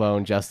 Ankle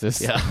bone justice.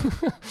 Yeah.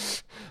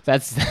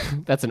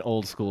 that's an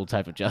old school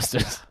type of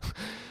justice.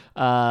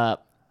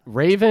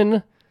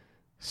 Raven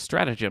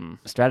Stratagem.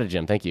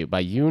 Stratagem, thank you,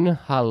 by Yoon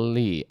Ha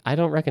Lee. I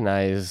don't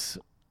recognize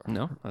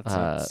No, that's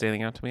not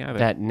standing out to me either.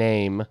 that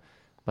name,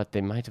 but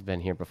they might have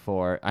been here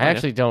before. I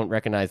actually don't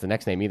recognize the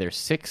next name either.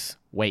 Six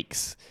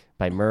Wakes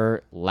by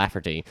Mur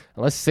Lafferty.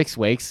 Unless Six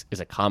Wakes is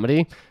a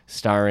comedy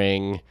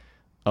starring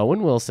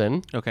Owen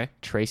Wilson, Okay.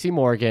 Tracy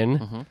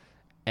Morgan,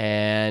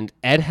 and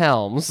Ed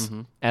Helms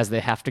as they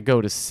have to go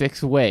to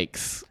 6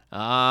 wakes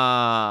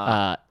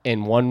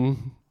in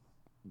one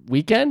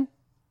weekend.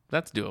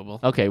 That's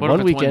doable. Okay, what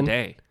one if it's weekend. One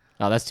day.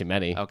 Oh, that's too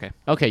many. Okay.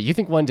 Okay, you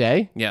think one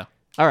day? Yeah.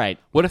 All right.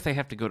 What if they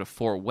have to go to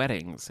 4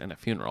 weddings and a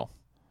funeral,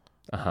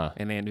 Uh-huh.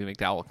 and Andrew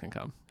McDowell can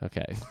come?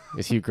 Okay.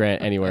 Is Hugh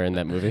Grant anywhere in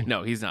that movie?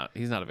 No, he's not.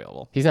 He's not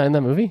available. He's not in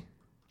that movie?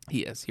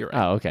 He is. You're right.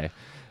 Oh, okay.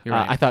 You're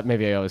right. I thought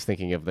maybe I was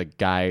thinking of the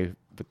guy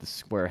with the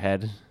square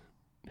head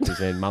who's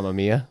in Mamma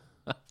Mia.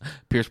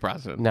 Pierce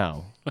Brosnan.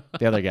 No,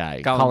 the other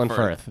guy. Colin Colin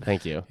Firth. Firth.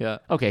 Thank you. Yeah.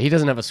 Okay, he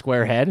doesn't have a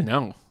square head?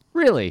 No,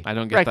 Really? I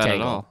don't get that at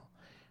Rectangle. all.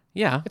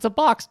 Yeah. It's a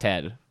boxed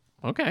head.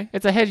 Okay.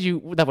 It's a head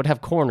that would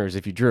have corners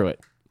if you drew it.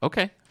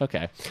 Okay.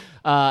 Okay.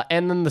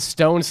 And then The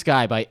Stone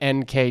Sky by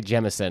N.K.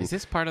 Jemisin. Is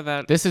this part of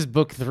that? This is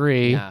book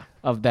 3 Yeah.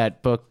 of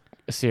that book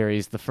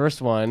series. The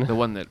first one, The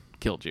one that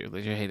killed you,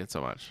 that you hated so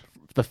much.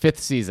 the 5th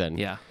season.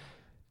 Yeah.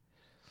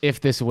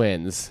 If this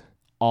wins,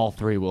 all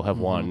 3 will have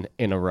won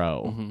in a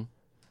row.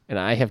 And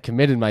I have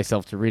committed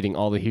myself to reading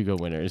all the Hugo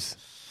winners.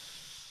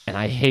 And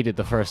I hated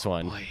the first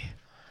one. Boy.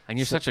 And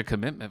you're such a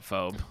commitment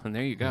phobe. And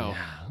there you go.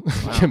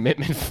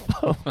 Commitment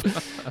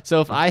phobe.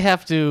 So if I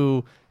have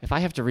to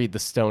read the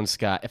Stone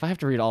Sky, if I have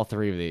to read all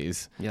three of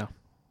these, Yeah.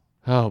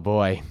 oh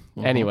boy.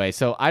 Anyway,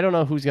 so I don't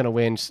know who's gonna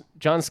win.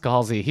 John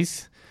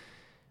Scalzi,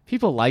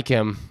 people like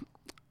him.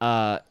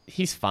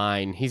 He's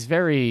fine. He's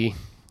very.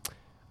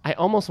 I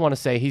almost want to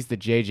say he's the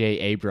J.J.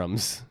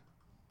 Abrams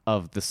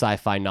of the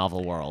sci-fi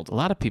novel world. A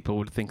lot of people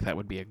would think that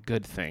would be a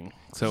good thing.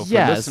 So for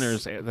Yes.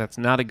 listeners, that's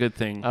not a good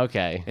thing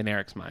Okay. in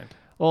Eric's mind.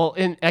 Well,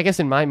 I guess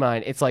in my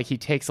mind, it's like he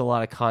takes a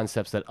lot of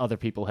concepts that other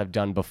people have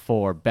done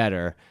before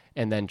better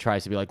and then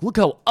tries to be like, look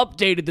how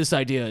updated this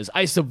idea is.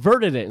 I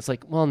subverted it. It's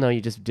like, well, no, you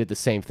just did the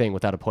same thing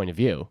without a point of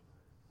view.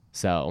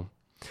 So,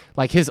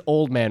 like his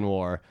Old Man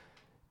War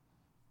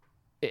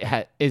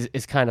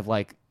is kind of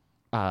like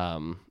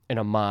an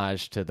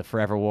homage to the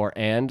Forever War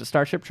and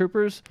Starship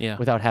Troopers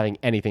without having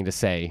anything to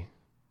say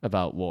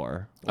about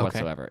war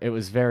whatsoever.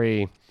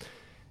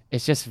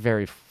 It's just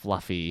very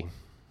fluffy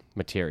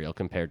material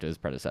compared to his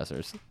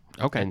predecessors.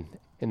 Okay. And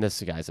in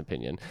this guy's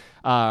opinion,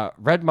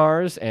 Red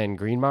Mars and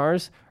Green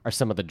Mars are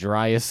some of the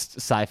driest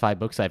sci-fi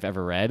books I've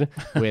ever read,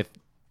 with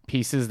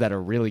pieces that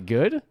are really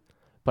good,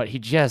 but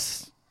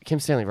Kim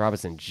Stanley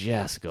Robinson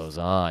just goes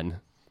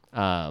on.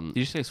 Did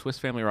you say Swiss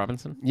Family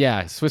Robinson?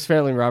 Yeah, Swiss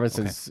Family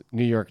Robinson's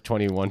New York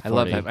 2140. I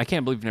love that. I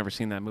can't believe you've never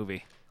seen that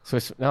movie.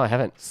 No, I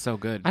haven't. So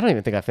good. I don't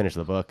even think I finished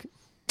the book.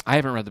 I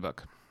haven't read the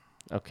book.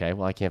 Okay,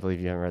 well, I can't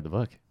believe you haven't read the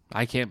book.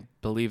 I can't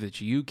believe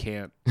that you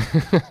can't.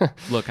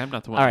 Look, I'm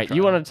not the one. All right,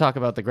 you wanted to talk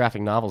about the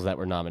graphic novels that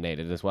were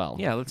nominated as well.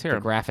 Yeah, let's hear the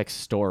them. graphic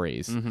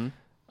stories. Mm-hmm.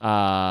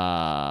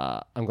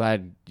 I'm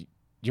glad. Do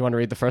you want to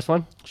read the first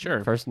one?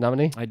 Sure. First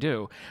nominee? I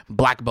do.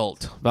 Black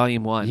Bolt,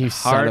 Volume 1. You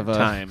son Hard of a-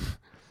 Time.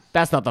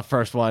 That's not the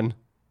first one.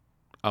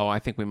 Oh, I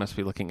think we must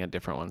be looking at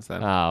different ones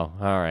then. Oh,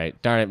 all right.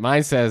 Darn it.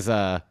 Mine says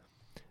the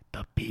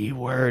B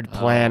word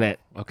planet.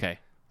 Okay.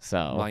 So,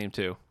 Volume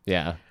 2.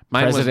 yeah.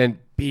 Mine was- President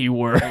B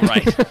word.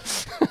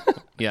 Right.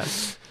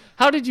 Yes.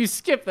 How did you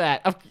skip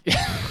that?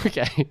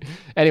 Okay.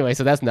 Anyway,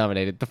 so that's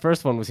nominated. The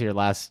first one was here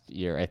last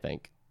year, I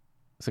think.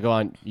 So go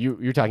on.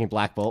 You're talking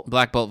Black Bolt.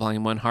 Black Bolt,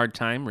 Volume 1, Hard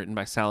Time, written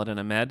by Saladin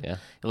Ahmed, Yeah.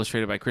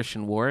 illustrated by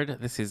Christian Ward.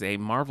 This is a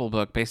Marvel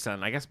book based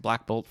on, I guess,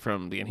 Black Bolt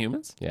from The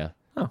Inhumans. Yeah.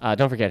 Oh.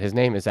 Don't forget, his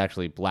name is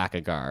actually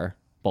Blackagar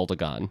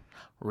Boltagon.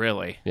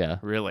 Really? Yeah.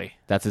 Really?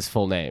 That's his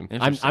full name.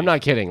 Interesting. I'm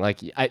not kidding.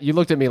 Like you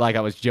looked at me like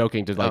I was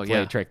joking to play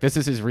yeah. a trick. This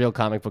is his real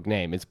comic book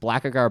name. It's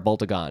Blackagar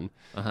Boltagon,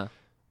 Uh-huh.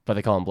 but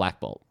they call him Black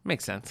Bolt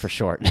Makes sense. for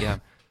short. Yeah.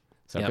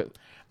 So Yeah. good.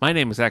 My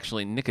name is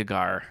actually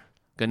Nikagar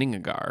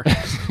Ganingagar.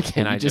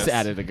 And I I just just-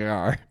 added a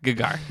gar.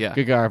 Gagar. Yeah.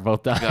 Gagar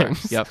both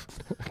times. Yep.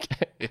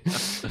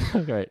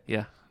 Okay. Great.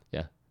 Yeah.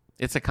 Yeah.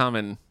 It's a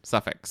common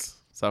suffix.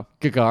 So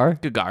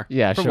Gagar? Gagar.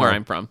 Yeah, From sure. where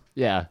I'm from.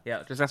 Yeah.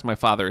 Yeah. Just ask my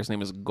father. His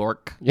name is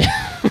Gork. Yeah.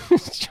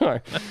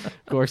 Sure.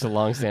 Gork's a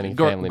long-standing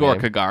family name.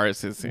 Gorkagar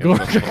is his name.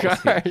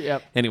 Gorkagar.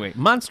 Yep. Anyway,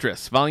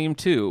 Monstrous, Volume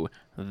 2,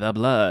 The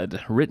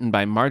Blood, written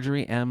by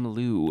Marjorie M.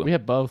 Liu. We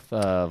have both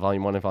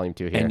Volume 1 and Volume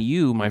 2 here. And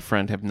you, my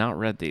friend, have not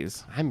read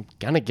these. I'm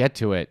going to get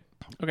to it.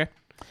 Okay.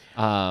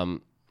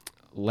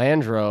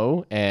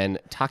 Landro and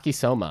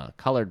Takisoma,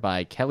 colored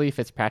by Kelly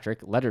Fitzpatrick,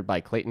 lettered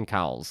by Clayton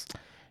Cowles.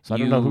 So I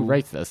don't know who You-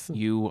 writes this.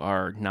 You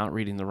are not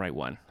reading the right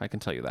one. I can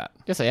tell you that.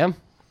 Yes, I am.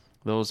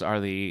 Those are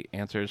the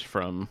answers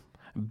from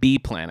B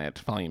Planet,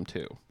 Volume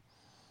 2.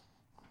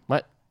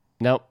 What?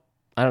 Nope.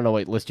 I don't know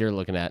what list you're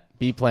looking at.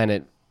 B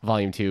Planet,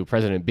 Volume 2,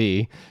 President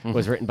B,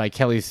 was written by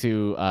Kelly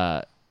Sue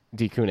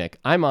D. Kunick.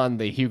 I'm on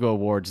the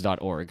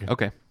HugoAwards.org.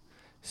 Okay.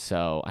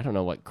 So I don't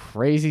know what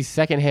crazy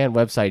secondhand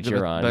website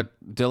you're on. But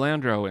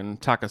Delandro and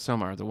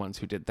Takasoma are the ones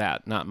who did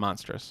that, not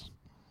Monstrous.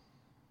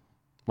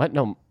 What?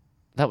 No,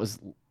 that was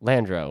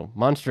Landro.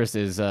 Monstrous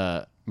is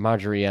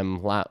Marjorie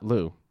M.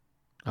 Liu.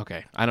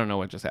 Okay. I don't know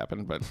what just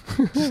happened, but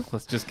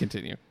let's just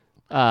continue.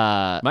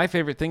 Oh, My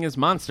favorite thing is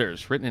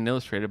Monsters, written and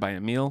illustrated by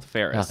Emil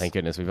Ferris. thank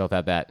goodness we both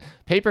had that.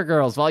 Paper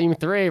Girls, Volume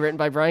 3, written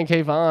by Brian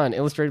K. Vaughan,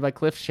 illustrated by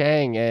Cliff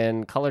Chang,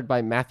 and colored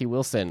by Matthew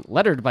Wilson.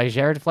 Lettered by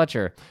Jared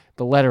Fletcher.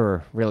 The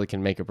letterer really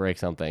can make or break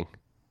something.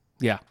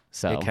 Yeah.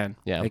 So, It can.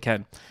 yeah. It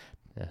can.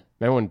 Yeah.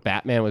 Remember when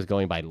Batman was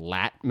going by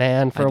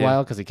Latman for I a do.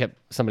 while because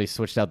somebody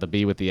switched out the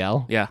B with the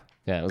L? Yeah.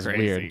 Yeah, it was Crazy.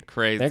 weird.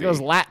 Crazy. There goes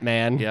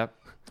Latman. Yep.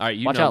 All right.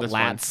 You Watch know out, this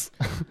one.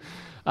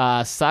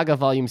 Lats. Saga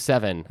Volume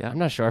 7. Yeah. I'm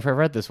not sure if I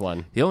read this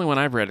one. The only one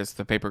I've read is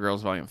the Paper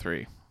Girls Volume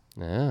 3.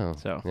 Oh.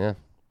 So. Yeah.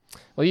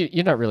 Well,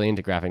 you're not really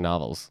into graphic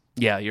novels.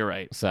 Yeah, you're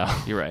right. So.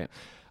 You're right.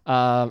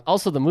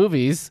 Also, the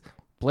movies: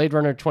 Blade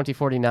Runner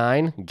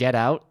 2049, Get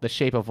Out, The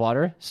Shape of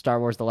Water, Star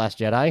Wars: The Last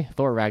Jedi,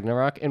 Thor: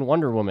 Ragnarok, and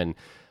Wonder Woman.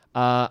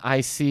 I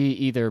see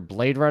either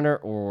Blade Runner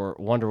or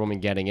Wonder Woman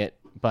getting it,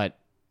 but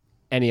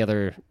any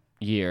other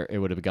year it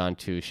would have gone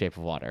to Shape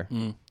of Water.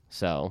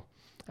 So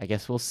I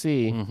guess we'll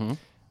see.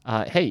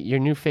 Hey, your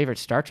new favorite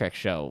Star Trek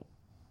show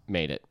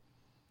made it.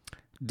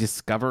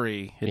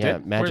 Discovery. It Yeah, did?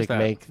 Where's Magic that?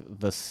 Make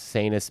the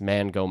Sanest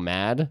Man Go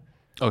Mad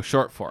Oh,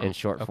 short form. in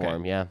short Okay.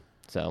 form. Yeah.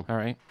 So All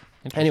right.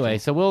 anyway,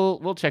 so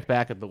we'll check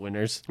back at the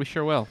winners. We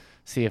sure will.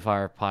 See if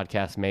our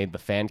podcast made the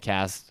fan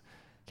cast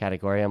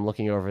category. I'm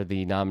looking over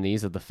the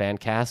nominees of the fan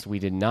cast. We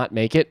did not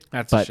make it.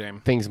 That's a but shame.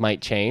 Things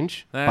might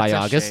change That's by a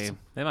August. shame.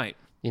 They might.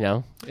 You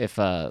know, if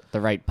the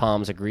right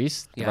palms are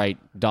greased, the Yeah.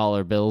 right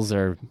dollar bills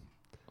are.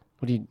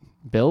 What do you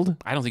build?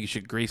 I don't think you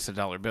should grease a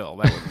dollar bill.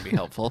 That wouldn't be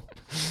helpful.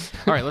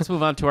 All right, let's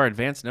move on to our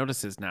advanced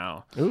notices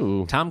now.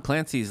 Ooh. Tom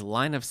Clancy's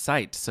Line of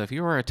Sight. So if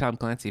you are a Tom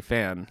Clancy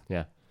fan,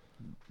 Yeah.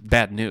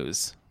 bad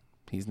news.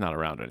 He's not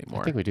around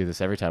anymore. I think we do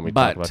this every time we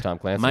But talk about Tom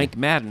Clancy. Mike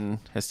Madden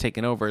has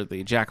taken over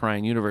the Jack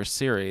Ryan Universe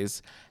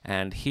series,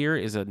 and here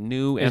is a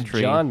new Is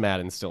entry. John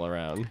Madden still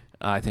around?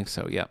 I think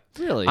so, yeah.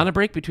 Really? On a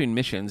break between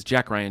missions,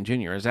 Jack Ryan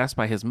Jr. is asked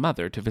by his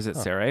mother to visit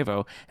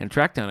Sarajevo and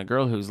track down a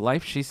girl whose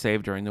life she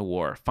saved during the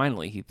war.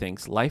 Finally, he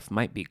thinks life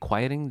might be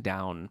quieting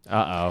down.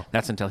 Uh-oh.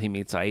 That's until he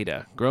meets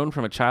Aida. Grown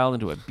from a child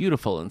into a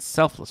beautiful and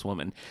selfless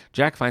woman,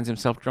 Jack finds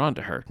himself drawn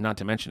to her, not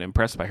to mention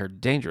impressed by her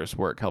dangerous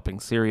work helping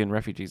Syrian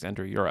refugees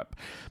enter Europe.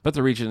 But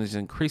the region is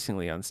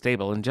increasingly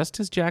unstable, and just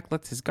as Jack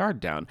lets his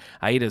guard down,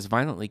 Aida is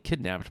violently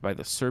kidnapped by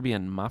the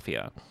Serbian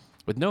mafia.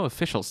 With no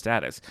official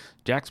status,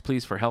 Jack's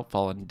pleas for help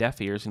fall on deaf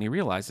ears, and he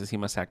realizes he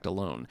must act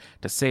alone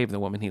to save the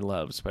woman he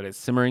loves. But as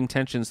simmering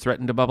tensions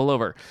threaten to bubble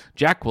over,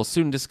 Jack will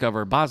soon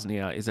discover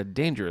Bosnia is a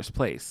dangerous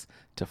place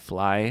to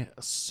fly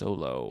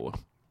solo.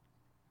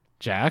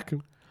 Jack?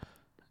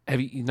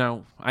 Have you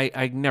know,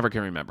 I never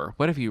can remember.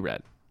 What have you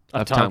read?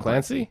 Of Tom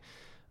Clancy?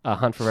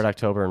 Hunt for Red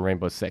October and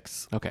Rainbow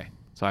Six. Okay,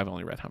 so I've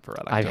only read Hunt for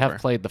Red October. I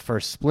have played the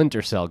first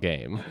Splinter Cell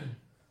game.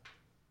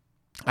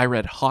 I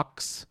read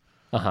Hawks,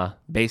 Uh-huh.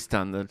 based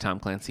on the Tom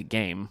Clancy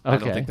game. I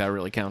don't Okay. think that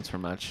really counts for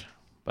much.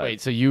 But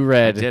Wait, so you I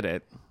read did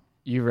it.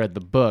 you read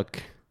the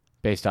book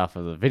based off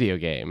of the video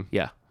game,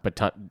 Yeah. but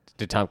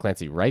did Tom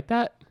Clancy write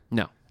that?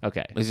 No,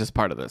 Okay. it's just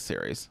part of the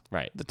series.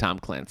 Right. The Tom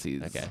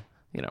Clancy's. Okay.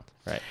 You know.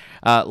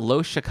 Right.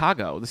 Low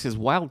Chicago. This is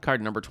wild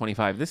card number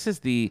 25. This is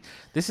the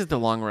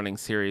long running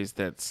series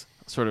that's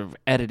sort of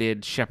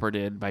edited,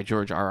 shepherded by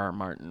George R.R.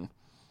 Martin.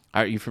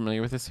 Are you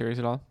familiar with this series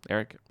at all,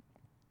 Eric?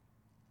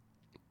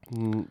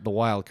 The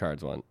Wild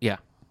Cards one. Yeah.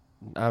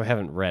 I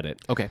haven't read it.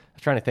 Okay. I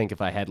was trying to think if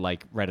I had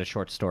read a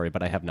short story,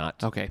 but I have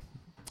not. Okay.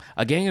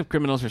 A gang of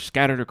criminals are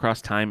scattered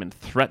across time and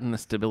threaten the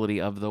stability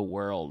of the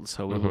world.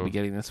 So we will be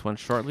getting this one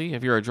shortly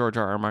if you're a George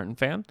R.R. Martin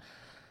fan.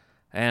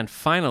 And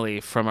finally,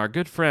 from our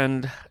good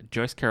friend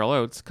Joyce Carol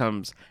Oates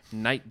comes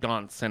Night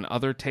Gaunts and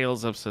Other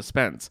Tales of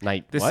Suspense.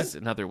 This what? is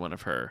another one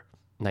of her.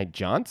 Night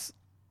Jaunts?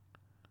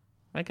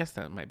 I guess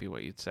that might be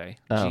what you'd say.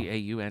 Oh.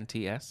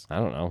 Gaunts. I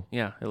don't know.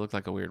 Yeah, it looked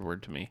like a weird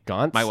word to me.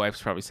 Gaunts? My wife's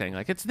probably saying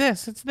like, it's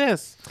this,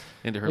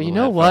 into her Well, you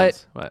little know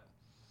headphones. What?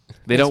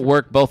 They don't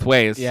work both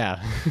ways.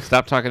 Yeah.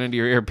 Stop talking into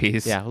your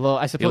earpiece. Yeah. Well,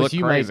 I look suppose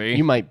you crazy.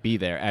 might be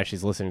there as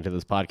she's listening to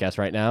this podcast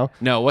right now.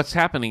 No, what's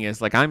happening is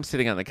like I'm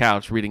sitting on the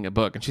couch reading a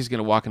book, and she's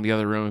gonna walk in the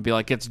other room and be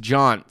like, "It's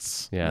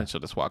Jaunts." Yeah. And she'll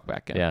just walk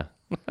back in. Yeah.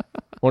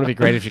 Won't it be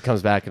great if she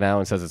comes back now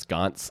and says it's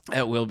Gaunts?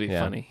 It will be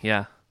Yeah. funny.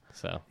 Yeah.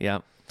 So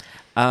Yeah.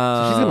 she's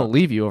gonna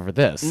leave you over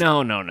this.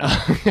 No.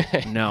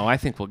 No, I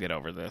think we'll get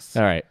over this.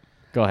 All right.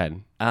 Go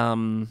ahead.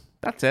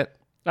 That's it.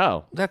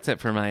 Oh. That's it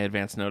for my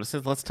advanced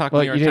notices. Let's talk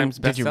Well, New York Times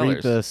did you bestsellers.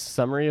 read the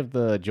summary of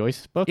the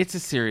Joyce book? It's a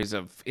series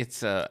of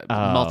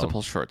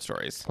multiple short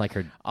stories, like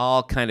her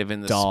all kind of in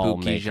the Doll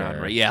spooky maker.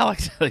 genre. Yeah,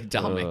 like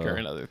doll maker Ugh.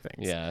 and other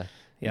things. Yeah.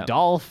 Yeah.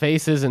 Doll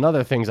faces and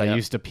other things I Yep.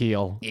 used to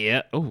peel.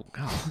 Yeah. Oh,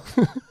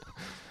 God.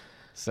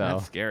 So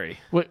That's scary.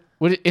 what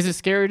is it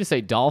scary to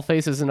say doll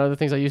faces and other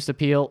things I used to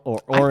peel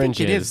or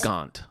oranges? I think it is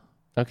gaunt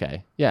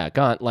Okay. Yeah,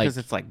 gaunt like because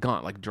it's like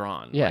gaunt, like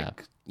drawn. Yeah.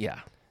 Like, yeah.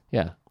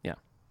 yeah.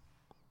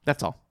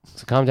 That's all.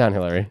 So calm down,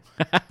 Hillary.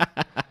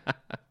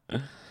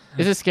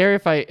 Is it scary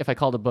if I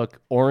called a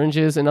book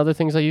Oranges and Other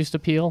Things I Used to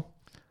Peel?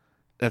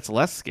 That's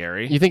less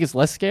scary. You think it's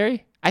less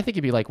scary? I think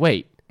it'd be like,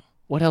 wait,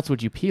 what else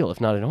would you peel if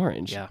not an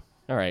orange? Yeah.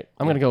 All right.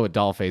 I'm going to go with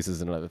doll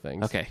faces and other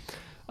things. Okay.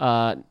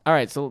 All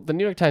right. So the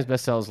New York Times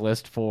bestsellers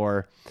list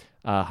for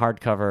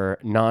hardcover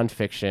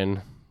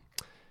nonfiction,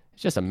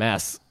 it's just a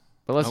mess.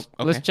 But let's Oh,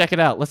 okay. let's check it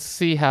out. Let's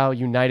see how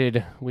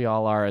united we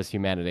all are as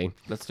humanity.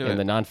 Let's do in it.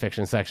 the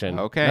nonfiction section.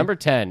 Okay. Number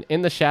 10,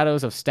 In the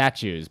Shadows of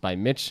Statues by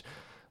Mitch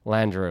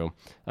Landrieu,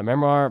 a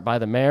memoir by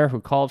the mayor who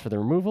called for the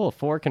removal of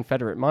 4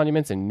 Confederate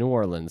monuments in New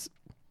Orleans.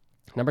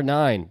 Number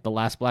 9, The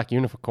Last Black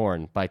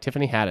Unicorn by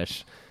Tiffany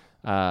Haddish.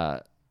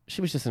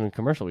 She was just in a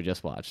commercial we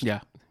just watched. Yeah.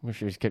 Where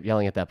she kept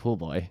yelling at that pool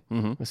boy.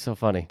 Mm-hmm. It was so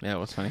funny. Yeah,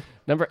 what's funny?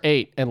 Number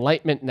 8,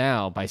 Enlightenment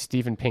Now by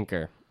Steven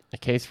Pinker. A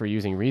case for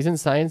using reason,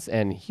 science,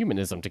 and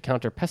humanism to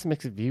counter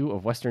pessimistic view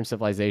of Western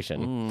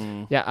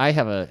civilization. Yeah, I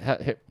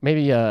have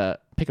maybe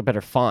pick a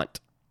better font,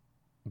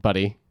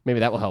 buddy. Maybe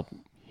that will help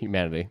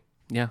humanity.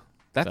 Yeah.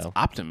 That's So.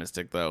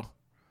 optimistic, though.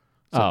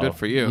 So good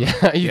for you.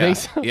 Yeah, you think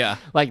so? Yeah.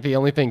 Like the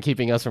only thing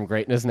keeping us from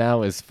greatness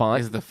now is font.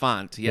 Is the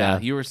font. Yeah. Yeah.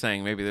 You were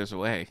saying maybe there's a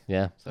way.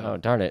 Yeah. Oh,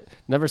 darn it.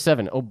 Number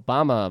 7,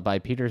 Obama by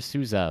Peter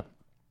Souza.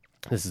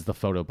 This is the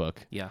photo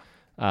book. Yeah.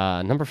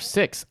 Number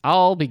 6,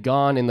 I'll Be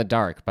Gone in the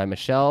Dark by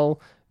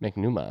Michelle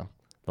McNuma.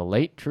 The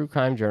late true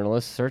crime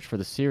journalist searched for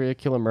the serial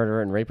killer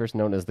murderer and rapist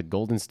known as the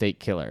Golden State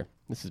Killer.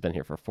 This has been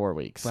here for 4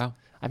 weeks. Wow.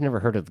 I've never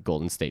heard of the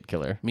Golden State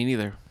Killer. Me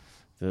neither.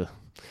 Ugh.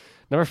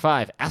 Number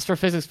 5,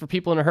 Astrophysics for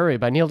People in a Hurry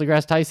by Neil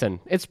deGrasse Tyson.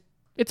 It's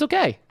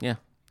okay. Yeah.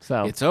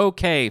 So It's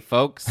okay,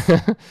 folks.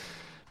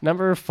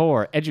 Number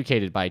 4,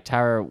 Educated by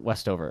Tara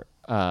Westover.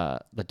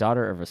 The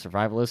daughter of a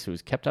survivalist who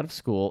is kept out of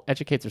school,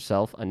 educates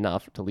herself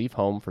enough to leave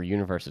home for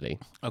university.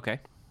 Okay.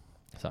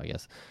 So I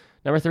guess.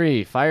 Number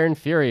 3, Fire and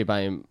Fury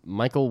by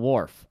Michael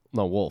Wolff.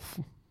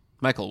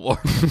 Michael Ward.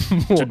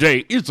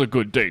 Today is a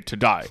good day to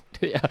die.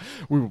 Yeah,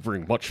 we will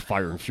bring much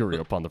fire and fury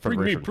upon the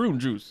Federation. prune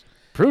juice.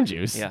 Prune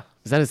juice? Yeah.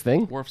 Is that his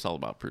thing? Worf's all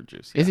about prune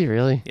juice. Is he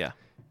really? Yeah.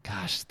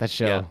 Gosh, that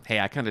show. Yeah. Hey,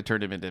 I kind of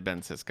turned him into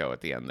Ben Sisko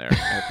at the end there. I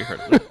hope you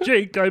heard it.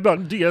 Jake, I'm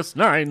on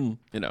DS9.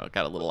 You know, it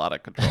got a little out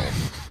of control.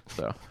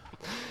 So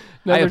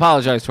I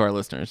apologize to our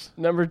listeners.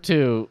 Number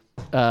 2,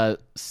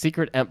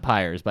 Secret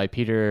Empires by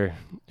Peter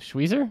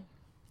Schweizer,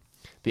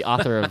 the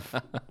author of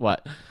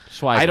what?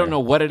 Schweizer. I don't know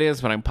what it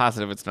is, but I'm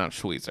positive it's not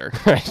Schweizer.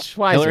 Right,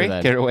 Schweizer. Hillary,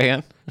 then. get it away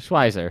in.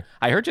 Schweizer.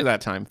 I heard you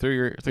that time through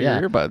your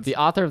earbuds. The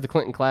author of the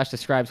Clinton Clash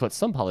describes what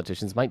some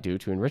politicians might do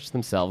to enrich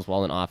themselves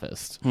while in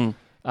office.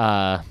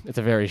 It's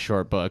a very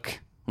short book.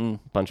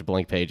 Bunch of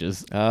blank pages.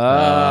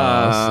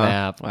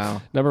 Snap.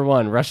 Wow. Number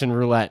 1, Russian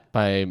Roulette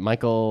by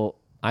Michael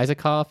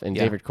Isaacoff and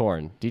Yeah. David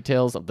Korn.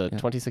 Details of the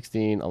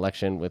 2016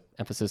 election with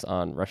emphasis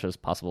on Russia's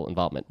possible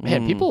involvement.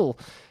 Man, people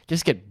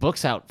just get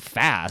books out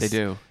fast. They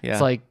do, yeah.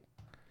 It's like,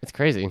 it's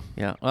crazy.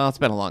 Yeah. Well, it's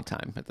been a long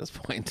time at this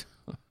point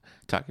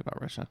talking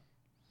about Russia.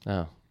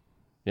 Oh,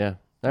 yeah.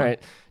 All right.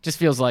 Just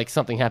feels like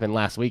something happened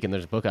last week and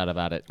there's a book out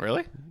about it.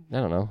 Really? I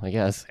don't know, I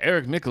guess.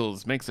 Eric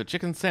Nichols makes a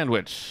chicken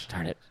sandwich.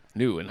 Darn it.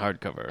 New in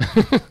hardcover.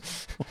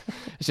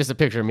 It's just a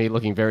picture of me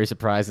looking very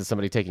surprised at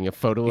somebody taking a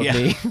photo of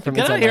me from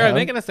Get inside out here. my I'm home.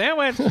 making a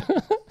sandwich.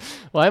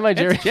 Why am I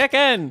Jerry? It's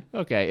chicken.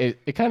 Okay,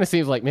 it kind of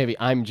seems like maybe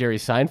I'm Jerry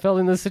Seinfeld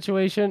in this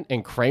situation,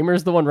 and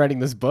Kramer's the one writing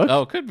this book.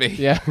 Oh, could be.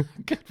 Yeah.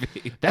 Could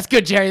be. That's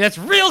good, Jerry. That's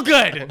real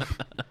good.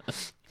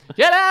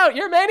 Get out.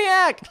 You're a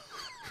maniac.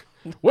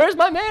 Where's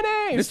my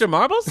mayonnaise? Mr.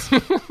 Marbles?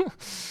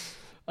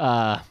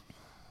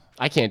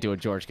 I can't do a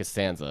George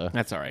Costanza.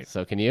 That's all right.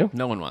 So can you?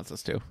 No one wants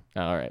us to.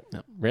 Oh, all right.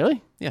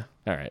 Really? Yeah.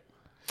 All right.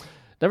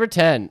 Number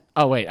 10.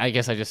 Oh, wait. I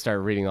guess I just started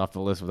reading off the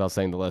list without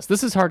saying the list.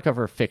 This is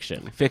hardcover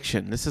fiction.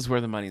 Fiction. This is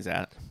where the money's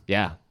at.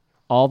 Yeah.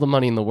 All the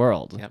money in the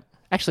world. Yep.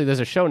 Actually, there's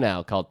a show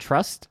now called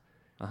Trust.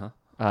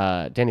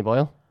 Danny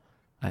Boyle.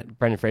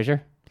 Brendan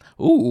Fraser.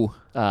 Ooh.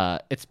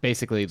 It's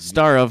basically...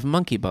 Star of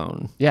Monkey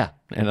Bone Yeah.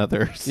 and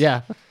others.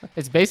 Yeah.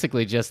 It's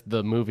basically just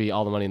the movie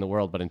All the Money in the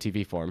World, but in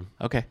TV form.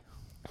 Okay.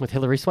 With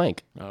Hilary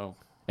Swank. Oh.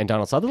 And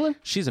Donald Sutherland?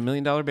 She's $1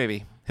 Million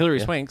Baby. Hilary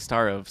Swank,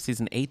 star of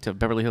season 8 of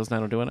Beverly Hills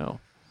 90210.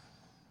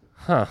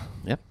 Huh.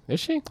 Yep. Is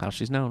she? How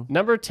she's known.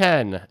 Number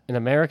 10, An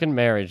American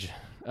Marriage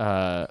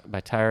by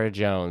Tyra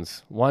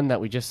Jones. One that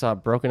we just saw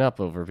broken up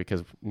over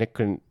because Nick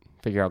couldn't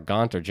figure out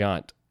Gaunt or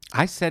Jaunt.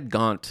 I said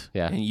Gaunt,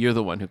 Yeah. and you're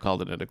the one who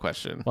called it into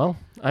question. Well,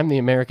 I'm the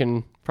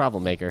American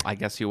problem maker. I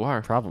guess you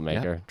are.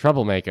 Troublemaker.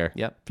 Troublemaker.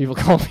 Yep. People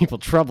call people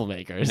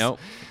troublemakers. Nope.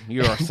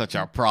 You are such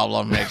a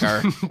problem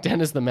maker.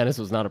 Dennis the Menace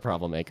was not a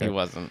troublemaker. He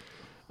wasn't.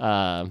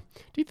 Do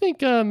you think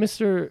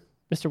Mr.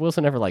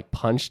 Wilson ever like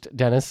punched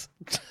Dennis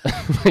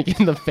like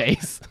in the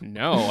face?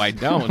 No, I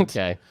don't.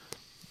 Okay.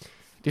 Do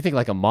you think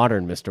like a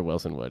modern Mr.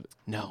 Wilson would?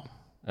 No,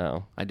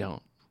 Oh. I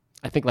don't.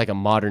 I think like a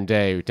modern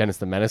day Dennis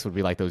the Menace would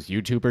be like those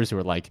YouTubers who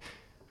are like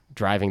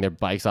driving their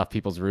bikes off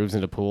people's roofs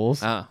into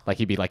pools. Ah. Like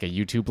he'd be like a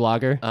YouTube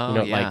blogger. Oh, you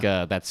know, yeah.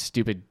 like that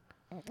stupid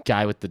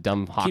guy with the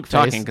dumb hawk Keep face.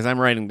 talking because I'm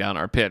writing down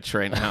our pitch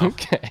right now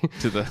Okay.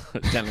 to the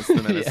Dennis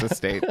the Menace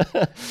estate.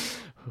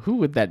 Who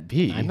would that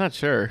be? I'm not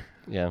sure.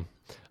 Yeah.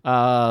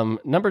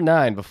 Number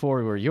 9, Before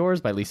We Were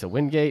Yours by Lisa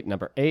Wingate.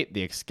 Number 8,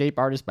 The Escape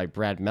Artist by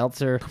Brad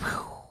Meltzer.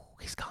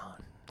 He's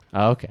gone.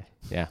 Oh, okay.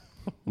 Yeah.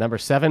 Number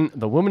 7,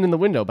 The Woman in the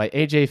Window by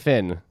AJ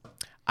Finn.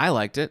 I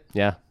liked it.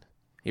 Yeah.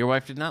 Your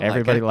wife did not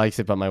Everybody like it. likes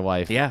it but my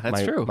wife. Yeah,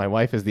 that's true. My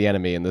wife is the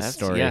enemy in this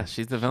story. Yeah,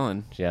 she's the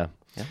villain. Yeah.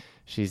 Yeah.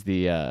 She's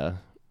the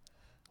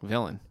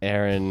Villain.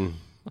 Aaron...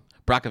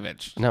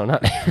 Brockovich. No,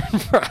 not Aaron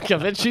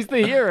Brockovich. She's the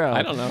hero.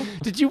 I don't know.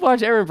 Did you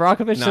watch Aaron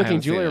Brockovich No, I thinking haven't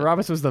seen Julia it.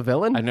 Roberts was the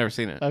villain? I've never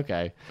seen it.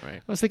 Okay. Right.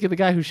 I was thinking the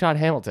guy who shot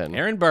Hamilton.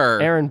 Aaron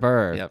Burr. Aaron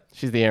Burr. Yep.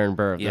 She's the Aaron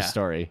Burr of Yeah. this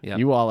story. Yep.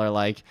 You all are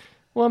like,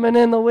 woman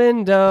in the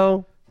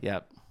window.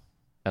 Yep.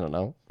 I don't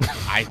know.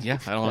 I don't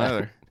know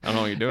either. I don't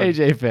know what you're doing.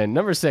 AJ Finn.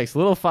 Number 6,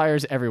 Little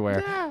Fires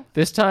Everywhere.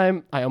 This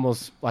time, I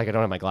almost, like, I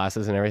don't have my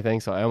glasses and everything,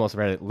 so I almost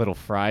read it Little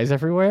Fries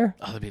Everywhere.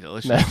 Oh, that'd be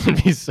delicious. That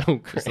would be so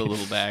great. Just a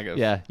little bag of.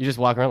 Yeah, you just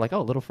walk around like,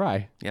 oh, Little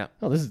Fry. Yep.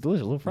 Oh, this is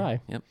delicious, Little Fry.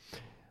 Yep.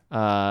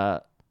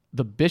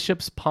 The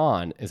Bishop's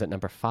Pawn is at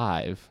number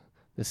 5.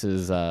 This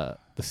is the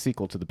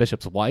sequel to The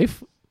Bishop's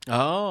Wife.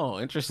 Oh,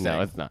 interesting. No,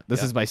 it's not.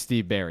 This is by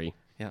Steve Barry.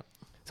 Yeah.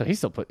 So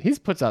he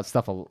puts out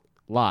stuff a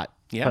lot.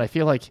 Yeah. But I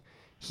feel like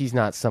he's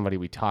not somebody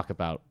we talk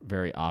about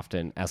very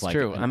often as like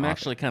True. an I'm author.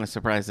 actually kind of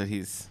surprised that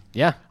he's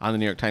Yeah. on the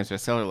New York Times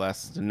bestseller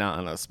list and not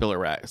on a spinner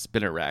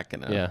rack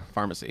in a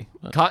pharmacy.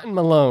 Cotton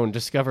Malone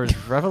discovers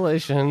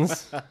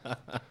revelations.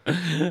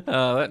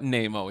 That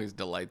name always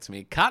delights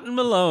me. Cotton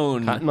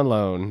Malone. Cotton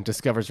Malone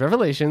discovers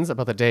revelations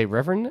about the day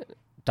Reverend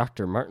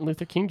Dr. Martin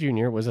Luther King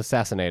Jr. was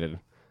assassinated.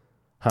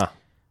 Huh.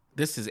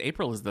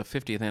 April is the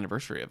 50th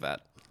anniversary of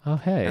that. Oh,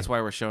 hey. That's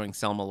why we're showing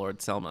Selma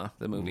Lord Selma,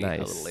 the movie, a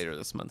Nice. little later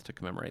this month to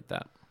commemorate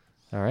that.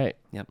 All right.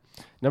 Yep.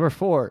 Number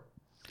 4,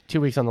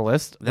 2 weeks on the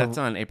list. That's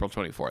on April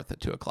 24th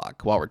at 2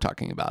 o'clock while we're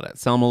talking about it.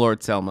 Selma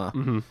Lord Selma,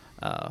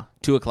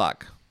 2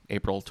 o'clock,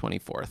 April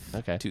 24th,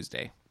 Okay.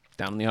 Tuesday,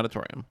 down in the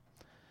auditorium.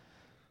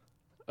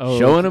 Oh,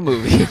 Showing a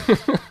movie.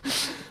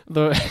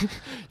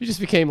 You just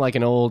became like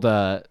an old,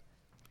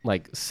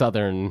 like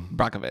Southern,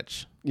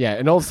 Brockovich.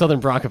 an old Southern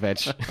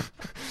Brockovich.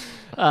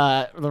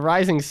 The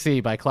Rising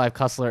Sea by Clive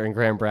Cussler and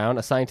Graham Brown.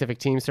 A scientific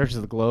team searches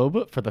the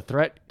globe for the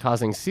threat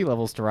causing sea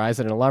levels to rise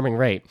at an alarming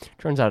rate.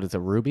 Turns out it's a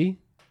ruby.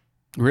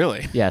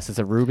 Really? Yes, it's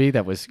a ruby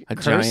that was A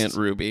cursed. giant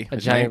ruby. A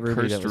giant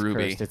ruby cursed that was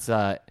ruby. cursed.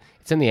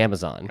 It's in the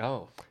Amazon.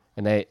 Oh.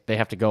 And they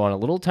have to go on a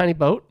little tiny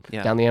boat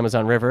Yeah. down the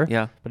Amazon River.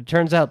 Yeah. But it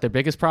turns out their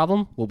biggest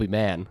problem will be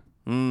man.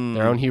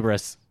 Their own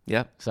hubris.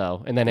 Yep.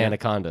 So, and then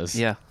anacondas.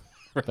 Yeah.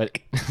 But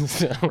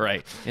so,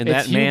 Right. And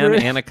It's that man,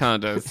 hubris.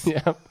 anacondas,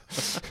 Yep.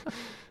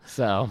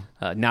 So,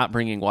 not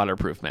bringing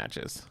waterproof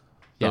matches.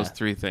 Those Yeah.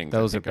 3 things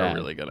Those I think are bad.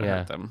 really going to Yeah.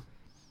 hurt them.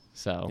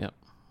 so. Yep.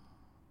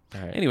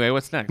 All right. Anyway,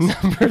 what's next?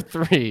 Number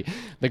 3,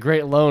 The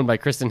Great Loan by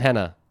Kristen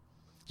Henna.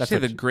 Say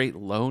what the Great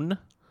Loan?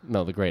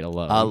 No, The Great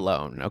Alone.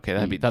 Alone. Okay,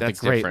 that'd be thought the that's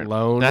Great different.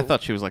 Loan- I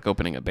thought she was like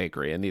opening a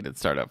bakery and needed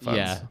startup funds.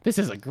 Yeah. This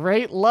is a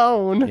great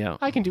loan. Yeah.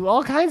 I can do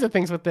all kinds of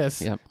things with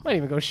this. Yep. Might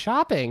even go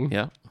shopping.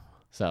 Yeah.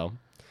 So,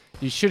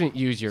 you shouldn't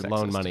use your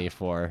loan Sexist. money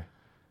for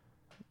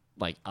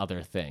like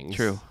other things.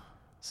 True.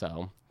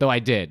 So, though I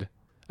did.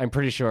 I'm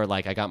pretty sure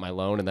like I got my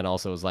loan and then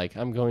also was like,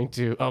 I'm going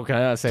to can I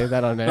not say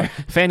that on there?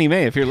 Fannie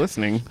Mae, if you're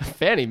listening.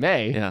 Fannie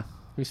Mae. Yeah.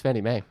 Who's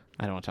Fannie Mae?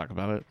 I don't want to talk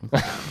about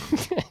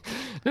it.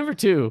 Number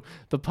 2,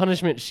 The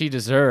Punishment She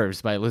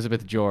Deserves by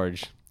Elizabeth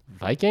George.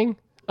 Viking?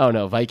 Oh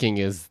no, Viking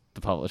is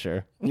the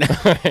publisher.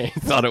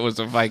 Thought it was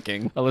a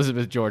Viking.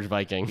 Elizabeth George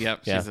Viking.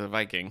 Yep, Yeah. she's a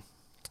Viking.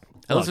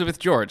 Elizabeth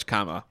George,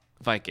 comma,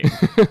 Viking.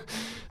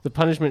 The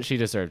Punishment She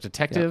Deserves.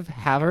 Detective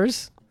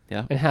Havers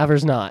Yeah. and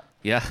Havers Not.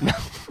 Yeah.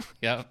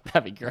 Yeah.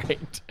 That'd be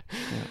great.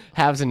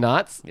 Haves and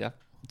Nots. Yeah.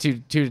 Two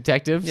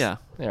detectives. Yeah.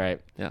 All right.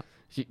 Yeah.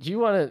 Do you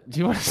want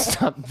to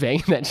stop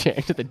banging that chair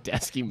into the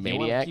desk, you You maniac?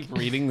 want to keep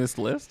reading this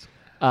list?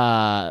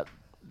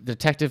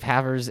 Detective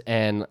Havers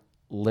and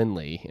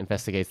Linley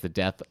investigates the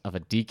death of a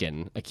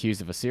deacon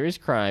accused of a serious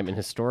crime in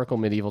historical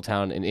medieval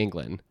town in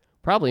England,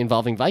 probably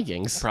involving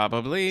Vikings.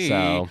 Probably.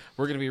 So-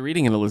 We're going to be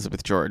reading an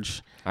Elizabeth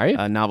George Are you?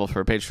 novel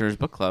for Page Turners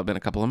Book Club in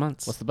a couple of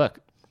months. What's the book?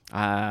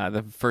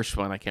 The first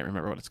one, I can't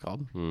remember what it's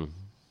called.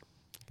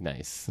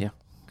 Nice. Yeah.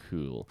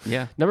 Cool.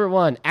 Yeah. Number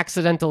 1,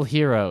 Accidental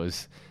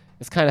Heroes.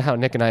 It's kind of how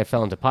Nick and I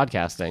fell into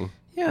podcasting.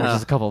 Yeah. There's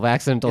just a couple of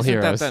accidental Isn't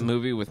heroes. that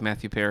movie with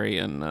Matthew Perry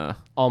and...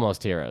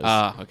 Almost heroes.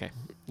 okay.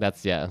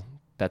 That's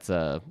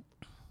a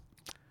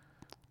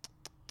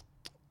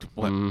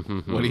What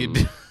do you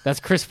do? that's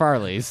Chris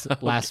Farley's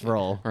last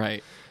role.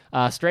 Right.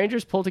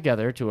 Strangers pull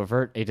together to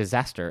avert a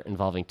disaster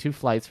involving 2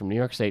 flights from New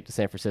York State to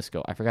San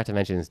Francisco. I forgot to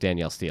mention it's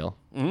Danielle Steele.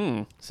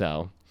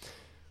 So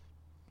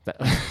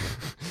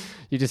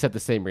you just had the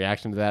same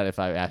reaction to that if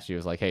I asked you, it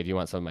was like, hey, do you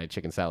want some of my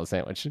chicken salad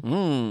sandwich?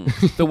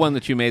 The one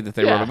that you made that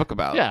they wrote a book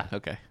about. Yeah.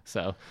 Okay.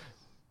 So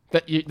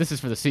this is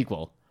for the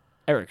sequel.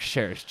 Eric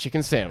shares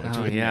chicken sandwich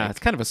Oh, with yeah. Nick. It's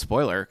kind of a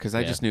spoiler because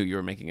I Yeah. just knew you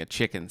were making a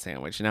chicken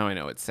sandwich. Now I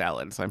know it's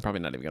salad, so I'm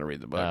probably not even going to read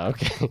the book.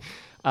 Okay.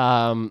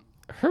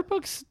 Her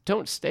books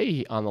don't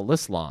stay on the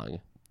list long.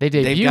 They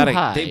debut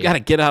high. They've got to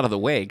get out of the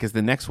way because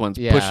the next one's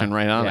Yeah, pushing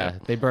right on yeah.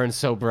 it. They burn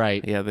so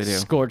bright. Yeah, they do.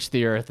 Scorch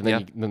the earth and then,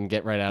 Yep. then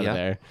get right out Yep. of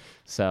there.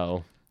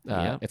 So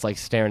Yep. it's like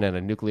staring at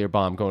a nuclear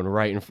bomb going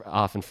right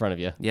off in front of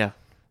you. Yeah.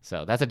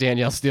 So that's a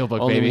Danielle Steele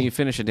book, Only when baby. you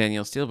finish a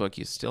Danielle Steele book,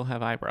 you still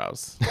have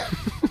eyebrows.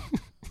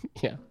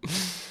 Yeah.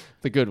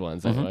 The good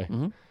ones, Mm-hmm, anyway.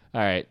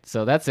 All right.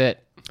 So that's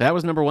it. That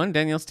was number 1,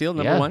 Danielle Steele,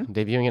 number Yeah, 1.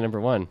 Debuting at number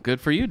 1. Good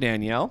for you,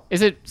 Danielle.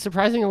 Is it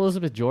surprising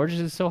Elizabeth George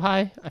is so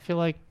high? I feel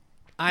like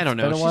I don't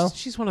been know. a while.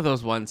 She's one of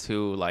those ones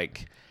who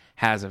like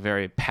has a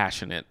very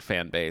passionate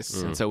fan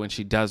base, and so when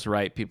she does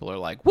write, people are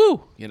like,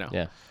 "Woo!" You know.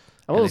 Yeah.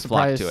 I'm a And little they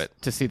flock surprised to it.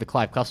 to see the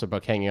Clive Cussler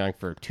book hanging on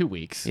for 2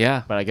 weeks.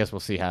 Yeah. But I guess we'll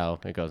see how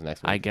it goes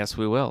next week. I guess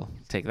we will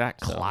take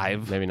that, So,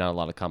 Clive Maybe not a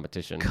lot of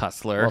competition.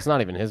 Cussler. Well, it's not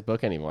even his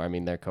book anymore. I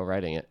mean, they're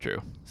co-writing it.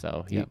 True.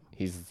 So Yep.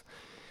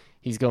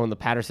 he's going the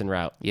Patterson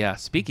route. Yeah.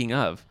 Speaking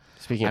of,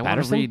 Speaking of I want to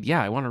Patterson? read.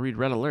 Yeah, I want to read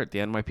Red Alert, the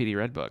NYPD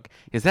Red book.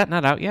 Is that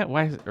not out yet?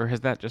 Why, or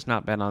has that just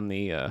not been on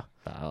the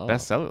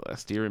bestseller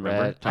list? Do you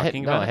remember Red,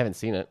 talking no, about I it? haven't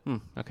seen it.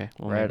 Okay.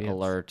 Well, Red maybe it's-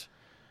 Alert,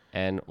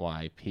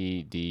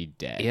 NYPD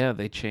Day. Yeah,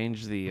 they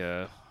changed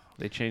the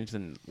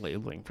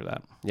labeling for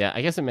that. Yeah,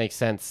 I guess it makes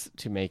sense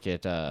to make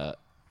it.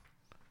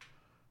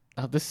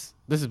 This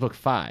is book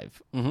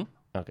 5. Mm-hmm.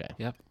 Okay.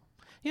 Yep.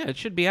 Yeah, it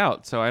should be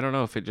out. So I don't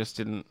know if it just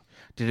didn't.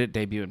 Did it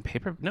debut in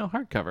paper? No,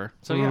 hardcover.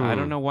 So yeah, I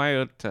don't know why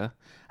it.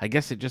 I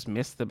guess it just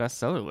missed the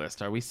bestseller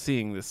list. Are we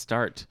seeing the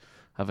start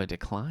of a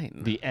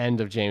decline? The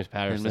end of James And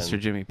Patterson. Mr.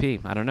 Jimmy P.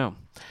 I don't know.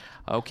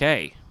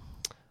 Okay.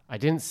 I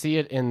didn't see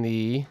it in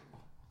the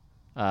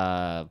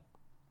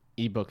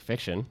ebook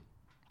fiction,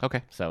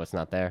 Okay. so it's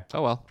not there.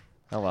 Oh well.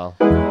 Oh well.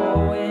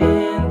 Going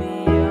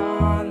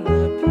beyond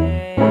the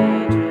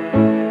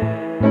pages.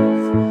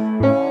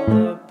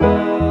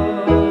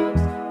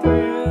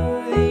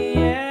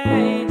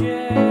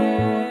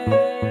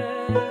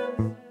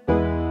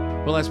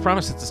 Well, as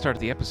promised at the start of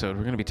the episode,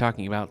 we're going to be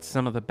talking about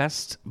some of the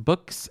best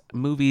books,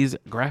 movies,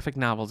 graphic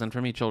novels, and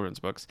for me, children's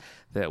books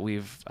that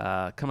we've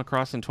come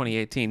across in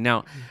 2018.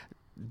 Now,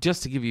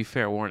 just to give you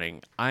fair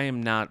warning, I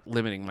am not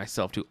limiting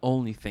myself to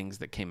only things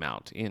that came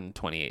out in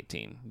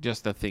 2018,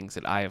 just the things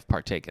that I have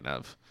partaken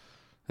of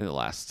in the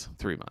last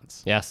 3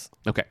 months. Yes.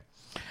 Okay.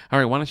 All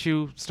right, why don't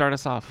you start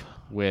us off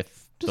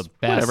With Just the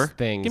best whatever.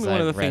 things Give me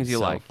one of I've the read things you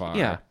so like. far.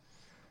 Yeah.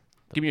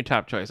 Give me your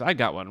top choice. I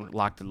got one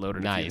locked and loaded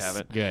if you Nice. have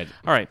it. Good.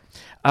 All right.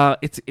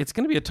 It's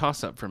going to be a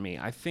toss-up for me.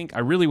 I think I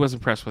really was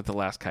impressed with The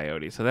Last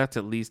Coyote, so that's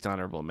at least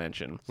honorable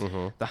mention.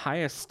 Mm-hmm. The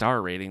highest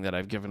star rating that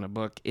I've given a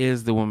book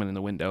is The Woman in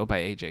the Window by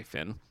A.J.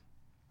 Finn.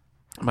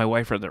 My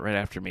wife read that right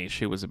after me.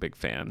 She was a big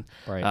fan.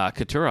 Right.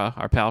 Katura,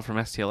 our pal from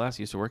STLS,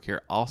 used to work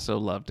here, also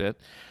loved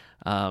it.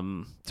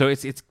 So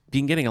it's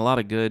been getting a lot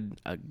of good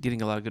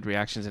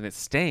reactions, and it's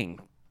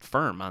staying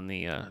firm on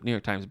the New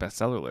York Times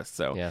bestseller list.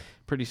 So Yeah.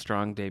 pretty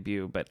strong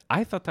debut. But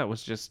I thought that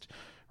was just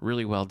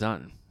really well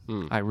done.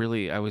 I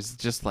was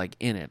just like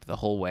in it the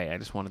whole way. I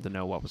just wanted to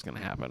know what was going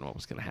to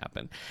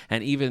happen.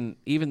 And even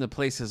the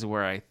places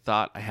where I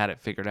thought I had it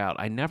figured out,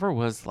 I never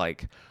was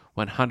like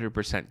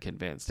 100%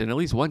 convinced. In at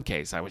least one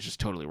case, I was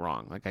just totally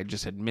wrong. Like I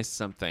just had missed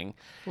something.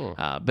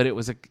 But it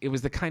was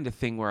the kind of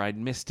thing where I'd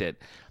missed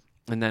it.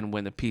 And then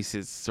when the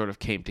pieces sort of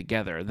came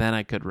together, then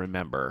I could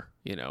remember,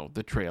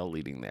 the trail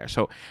leading there.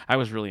 So I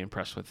was really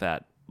impressed with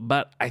that.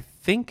 But I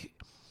think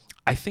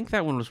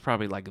that one was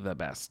probably like the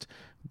best.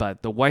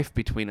 But The Wife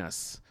Between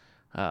Us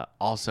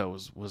also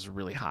was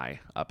really high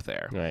up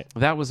there. Right.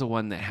 That was the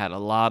one that had a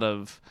lot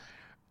of.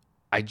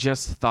 I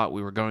just thought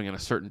we were going in a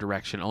certain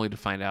direction, only to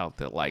find out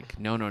that like,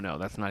 no,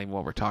 that's not even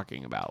what we're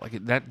talking about.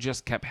 Like that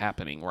just kept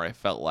happening, where I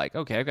felt like,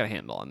 okay, I've got a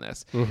handle on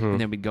this, and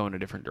then we'd go in a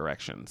different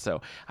direction.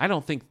 So I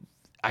don't think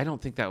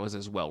that was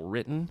as well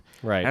written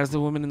Right. as The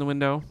Woman in the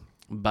Window,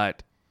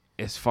 but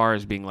as far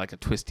as being like a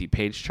twisty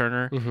page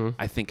turner,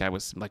 I think I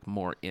was like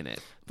more in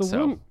it.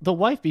 The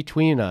Wife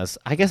Between Us,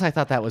 I guess I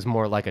thought that was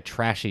more like a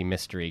trashy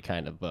mystery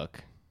kind of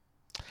book.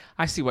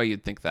 I see why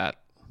you'd think that.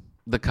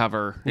 The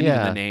cover and even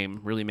Yeah. the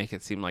name really make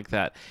it seem like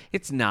that.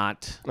 It's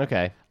not.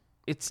 Okay.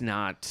 It's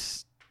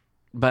not.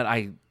 But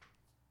I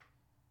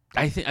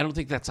don't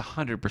think that's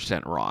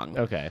 100% wrong.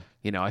 Okay.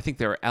 I think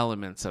there are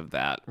elements of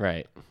that,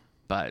 Right.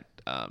 but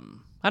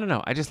I don't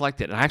know. I just liked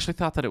it, and I actually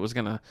thought that it was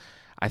gonna.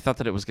 I thought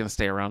that it was gonna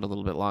stay around a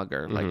little bit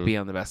longer, like be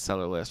on the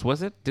bestseller list.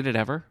 Was it? Did it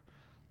ever?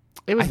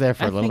 It was there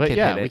for I a little think bit. it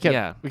Yeah. hit We it, kept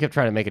yeah. we kept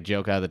trying to make a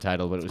joke out of the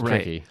title, but it was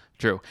tricky.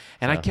 True.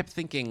 And I So. kept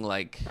thinking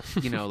like,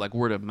 like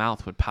word of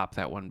mouth would pop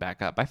that one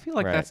back up. I feel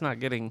like Right. that's not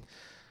getting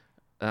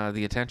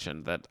the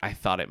attention that I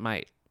thought it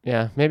might.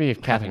 Yeah. Maybe if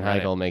Katherine read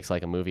it. Heigl makes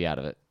like a movie out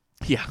of it.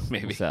 Yeah,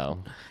 maybe.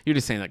 So You're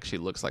just saying like she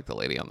looks like the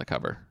lady on the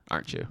cover,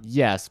 aren't you?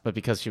 yes, but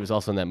because she was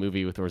also in that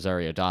movie with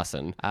Rosario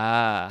Dawson,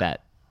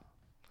 that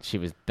she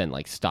was then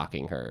like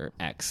stalking her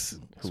ex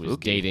who was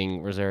Spooky.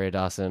 dating Rosario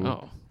Dawson.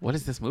 Oh, what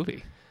is this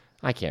movie?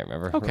 I can't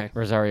remember. Okay.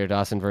 Rosario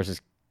Dawson versus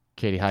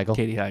Katie Heigl.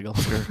 Katie Heigl.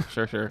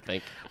 Sure.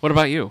 Think. What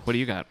about you? What do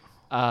you got?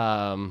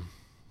 The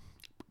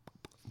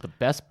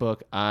best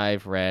book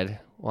I've read.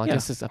 Well, I Yeah.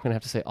 guess I'm gonna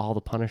have to say All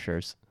the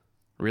Punishers.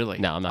 Really?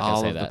 No, I'm not gonna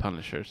All say of that. the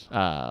Punishers.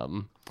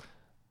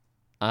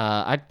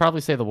 I'd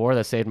probably say The War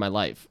That Saved My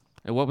Life.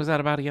 And what was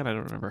that about again? I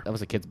don't remember. That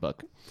was a kid's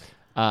book.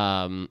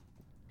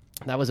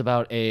 That was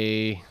about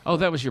a. Oh,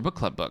 that was your book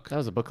club book. That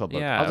was a book club book.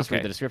 Yeah, I'll just read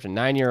okay. the description.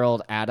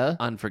 9-year-old Ada.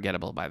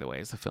 Unforgettable, by the way,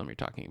 is the film you're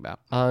talking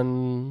about.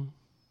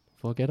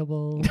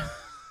 Unforgettable.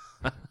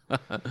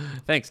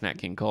 Thanks, Nat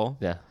King Cole.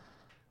 Yeah.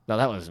 No,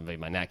 that wasn't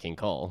my Nat King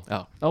Cole.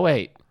 Oh, Oh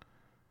wait.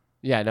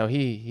 Yeah, no,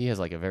 he has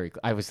like a very.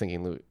 I was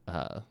thinking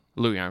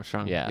Louis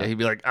Armstrong. Yeah. He'd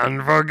be like,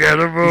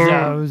 unforgettable.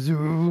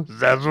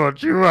 That's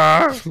what you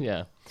are.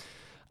 Yeah.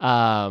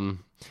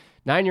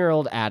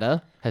 9-year-old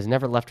Ada has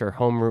never left her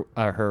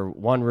her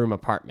one-room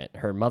apartment.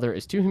 Her mother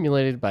is too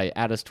humiliated by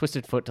Ada's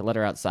twisted foot to let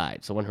her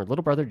outside. So when her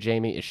little brother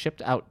Jamie is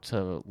shipped out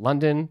to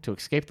London to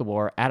escape the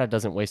war, Ada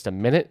doesn't waste a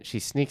minute. She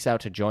sneaks out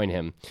to join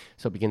him.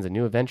 So it begins a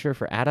new adventure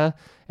for Ada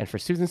and for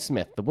Susan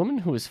Smith, the woman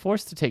who is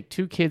forced to take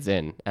 2 kids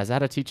in. As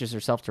Ada teaches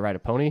herself to ride a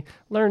pony,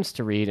 learns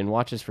to read, and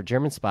watches for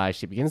German spies,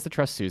 she begins to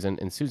trust Susan,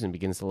 and Susan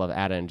begins to love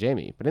Ada and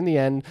Jamie. But in the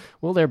end,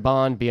 will their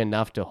bond be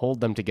enough to hold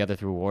them together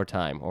through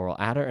wartime, or will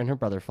Ada and her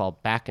brother fall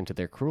back into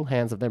their cruel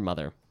hands of their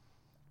mother?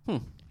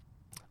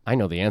 I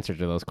know the answer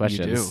to those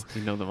questions. You do.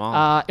 You know them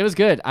all. It was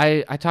good.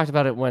 I talked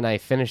about it when I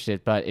finished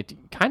it, but it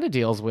kind of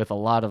deals with a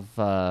lot of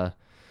the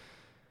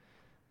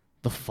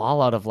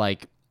fallout of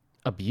like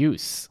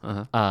abuse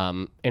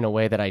in a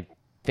way that I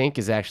think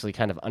is actually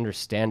kind of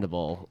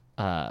understandable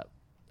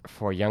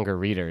for younger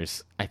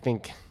readers. I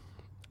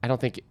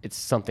don't think it's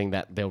something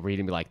that they'll read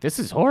and be like, "This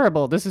is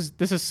horrible. This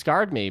has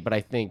scarred me." But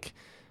I think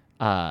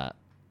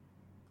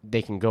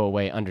they can go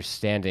away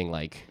understanding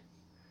like,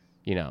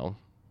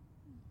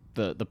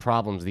 the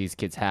problems these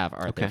kids have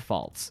aren't their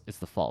faults. It's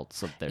the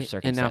faults of their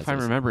circumstances. And now, if I'm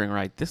remembering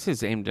right, this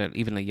is aimed at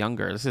even a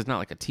younger. This is not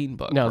like a teen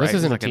book. No, right? this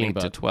isn't like a teen an 8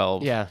 book. to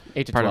 12. Yeah,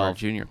 8 to part 12. of our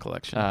junior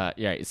collection.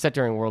 Yeah, it's set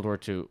during World War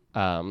II.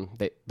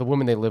 The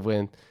woman they live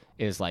with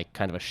is like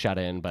kind of a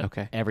shut-in, but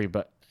Okay.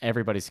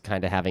 everybody's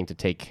kind of having to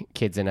take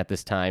kids in at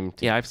this time.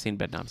 Yeah, I've seen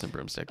Bedknobs and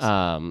Broomsticks.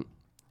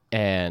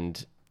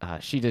 And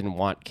she didn't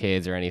want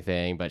kids or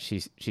anything, but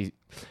she's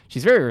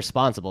very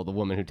responsible, the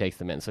woman who takes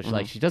them in. So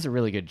she's she does a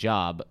really good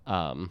job.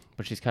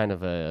 But she's kind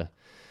of a,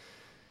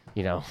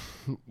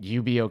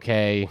 you be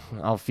okay,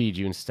 I'll feed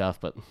you and stuff,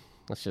 but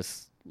let's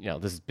just,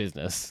 this is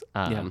business.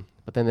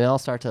 But then they all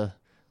start to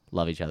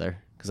love each other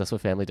because that's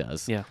what family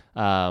does. Yeah.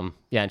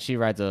 And she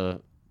rides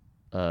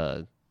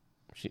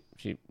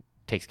she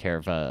takes care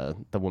of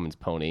the woman's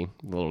pony.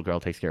 The little girl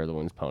takes care of the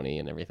woman's pony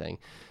and everything.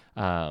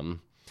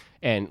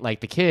 And like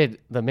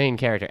the main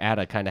character,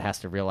 Ada, kind of has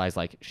to realize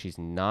like she's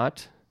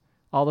not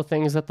all the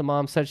things that the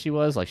mom said she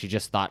was. Like she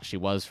just thought she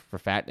was for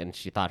fat, and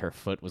she thought her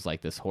foot was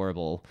like this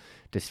horrible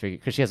disfigure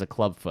because she has a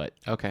club foot.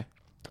 Okay.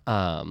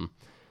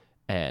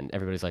 And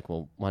everybody's like,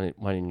 well, why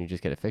didn't you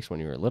just get it fixed when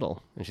you were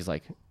little? And she's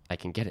like, I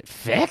can get it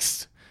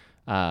fixed.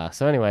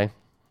 So anyway,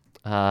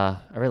 I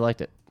really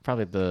liked it.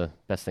 Probably the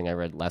best thing I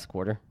read last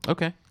quarter.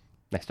 Okay.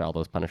 Next to all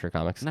those Punisher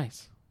comics.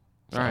 Nice.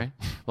 All right.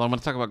 Well, I'm going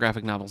to talk about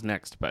graphic novels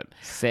next, but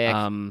sick.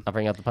 I'll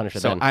bring out the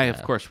Punisher so then. I,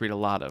 of course, read a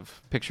lot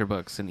of picture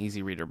books and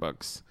easy reader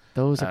books.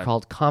 Those are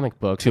called comic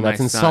books, to and that's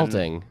my son.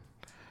 insulting.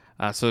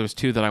 So there's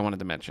two that I wanted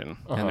to mention,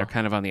 and they're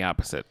kind of on the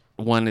opposite.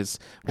 One is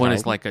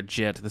like a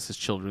JIT. This is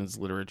children's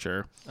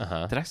literature.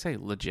 Did I say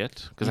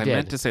legit? Because I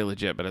meant to say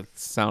legit, but it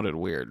sounded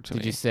weird to me.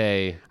 Did you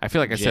say? I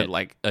feel like jit? I said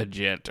like a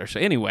JIT or so.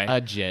 Anyway, a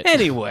JIT.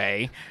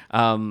 Anyway,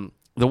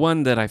 the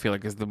one that I feel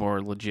like is the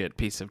more legit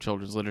piece of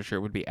children's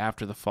literature would be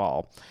After the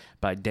Fall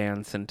by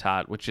Dan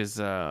Sintat, which is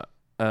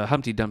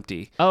Humpty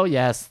Dumpty. Oh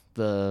yes,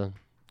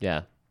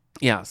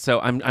 Yeah, so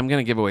I'm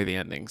gonna give away the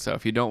ending. So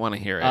if you don't want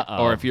to hear it,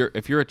 or if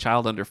you're a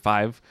child under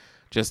 5,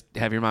 just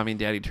have your mommy and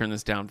daddy turn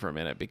this down for a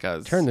minute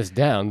because turn this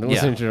down. They're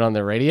listening to it on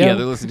the radio. Yeah,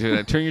 they're listening to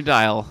it. Turn your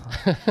dial.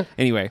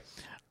 Anyway,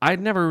 I'd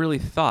never really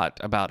thought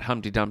about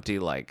Humpty Dumpty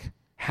like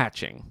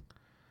hatching,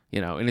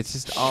 and it's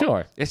just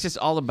it's just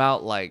all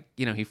about like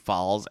he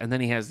falls and then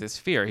he has this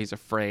fear. He's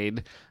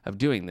afraid of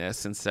doing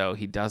this, and so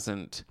he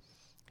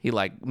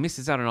like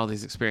misses out on all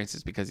these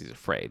experiences because he's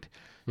afraid,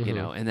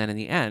 and then in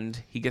the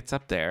end he gets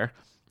up there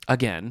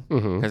again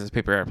because his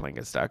paper airplane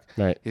gets stuck.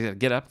 Right. He's gonna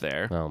get up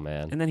there. Oh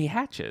man. And then he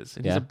hatches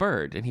and he's a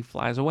bird and he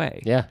flies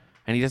away. Yeah.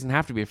 And he doesn't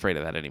have to be afraid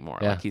of that anymore.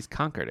 Yeah. Like he's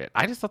conquered it.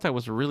 I just thought that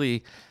was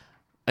really,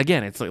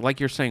 again, it's like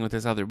you're saying with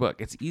this other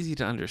book, it's easy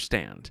to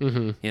understand,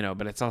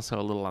 but it's also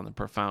a little on the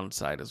profound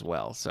side as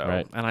well. So,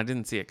 and I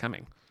didn't see it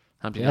coming.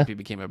 Humpty Dumpty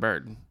became a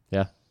bird.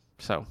 Yeah.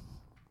 So,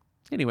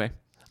 anyway.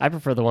 I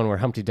prefer the one where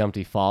Humpty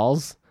Dumpty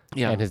falls.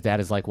 Yeah. And his dad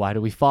is like, why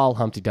do we fall,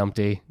 Humpty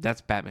Dumpty? That's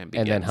Batman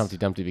Begins. And then Humpty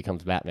Dumpty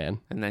becomes Batman.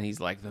 And then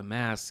he's like, the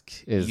mask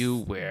you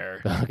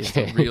wear is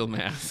Okay. a real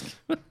mask.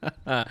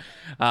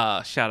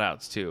 Shout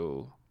outs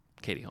to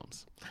Katie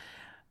Holmes.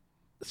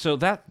 So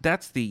that's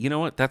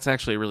that's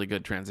actually a really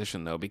good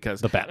transition though,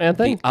 because the Batman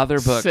thing? The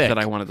other book Sick. that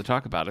I wanted to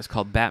talk about is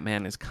called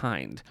Batman is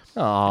Kind.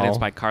 Oh. And it's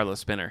by Carlos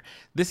Spinner.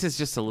 This is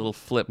just a little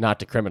flip. Not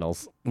to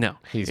criminals. No.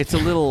 It's a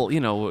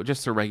little,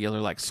 just a regular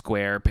like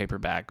square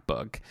paperback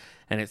book.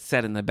 And it's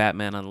set in the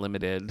Batman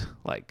Unlimited,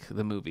 like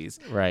the movies.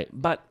 Right.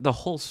 But the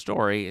whole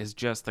story is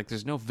just like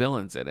there's no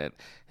villains in it.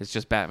 It's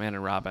just Batman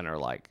and Robin are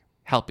like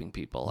helping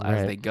people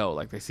as they go.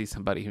 Like they see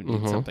somebody who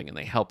needs something and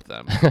they help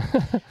them.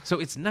 So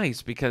it's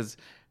nice because,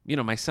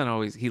 my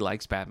son he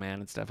likes Batman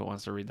and stuff and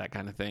wants to read that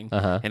kind of thing.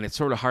 And it's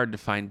sort of hard to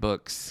find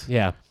books,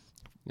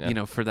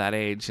 for that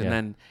age. And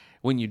then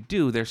when you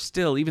do, there's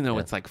still, even though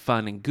it's like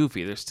fun and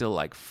goofy, there's still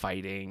like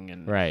fighting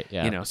and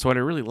so what I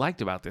really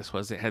liked about this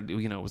was it had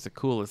was the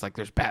coolest, like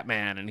there's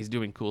Batman and he's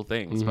doing cool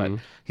things, but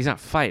he's not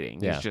fighting.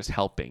 He's just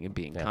helping and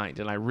being kind.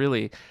 And I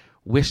really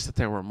wish that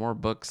there were more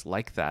books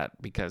like that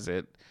because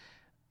it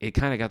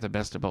kind of got the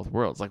best of both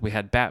worlds. Like we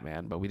had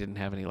Batman, but we didn't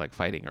have any like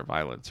fighting or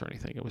violence or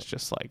anything. It was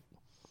just like,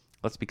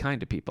 let's be kind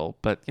to people,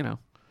 but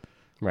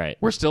right.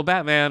 we're still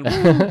Batman.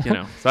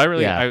 So I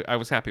really I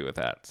was happy with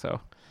that.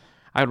 So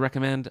I would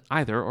recommend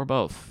either or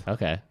both.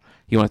 Okay.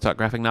 You want to talk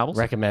graphic novels?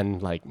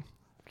 Recommend like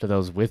to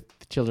those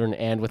with children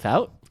and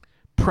without?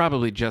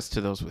 Probably just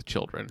to those with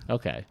children.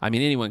 Okay. I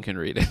mean, anyone can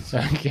read it.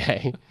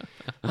 Okay.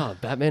 Oh,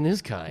 Batman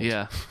is kind.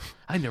 Yeah.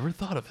 I never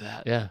thought of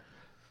that. Yeah.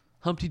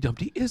 Humpty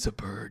Dumpty is a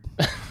bird.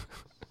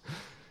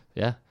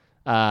 Yeah.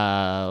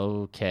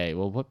 Okay.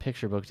 Well, what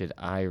picture book did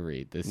I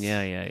read? This.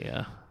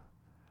 Yeah.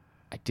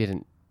 I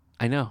didn't.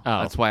 I know.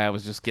 Oh. That's why I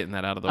was just getting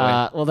that out of the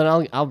way. Well,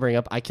 then I'll bring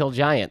up I Kill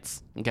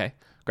Giants. Okay.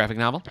 Graphic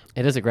novel?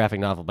 It is a graphic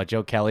novel by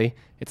Joe Kelly.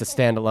 It's a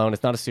standalone.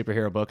 It's not a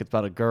superhero book. It's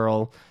about a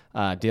girl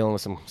dealing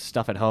with some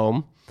stuff at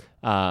home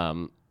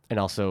and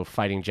also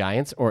fighting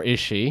giants. Or is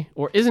she?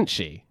 Or isn't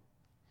she?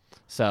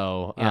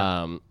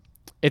 So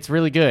it's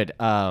really good.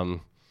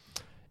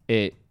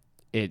 It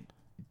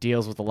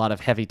deals with a lot of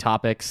heavy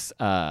topics.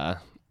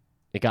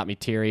 It got me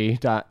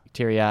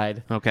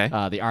teary-eyed.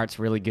 Okay. The art's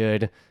really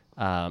good.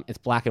 It's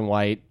black and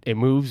white. It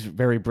moves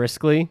very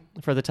briskly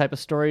for the type of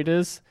story it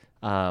is.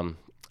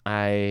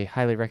 I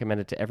highly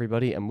recommend it to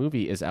everybody. A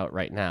movie is out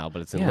right now,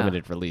 but it's in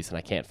limited release, and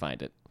I can't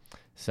find it.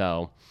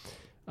 So,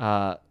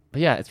 but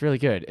yeah, it's really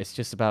good. It's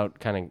just about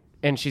kind of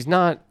and she's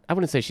not. I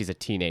wouldn't say she's a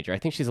teenager. I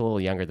think she's a little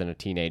younger than a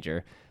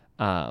teenager.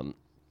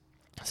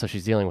 So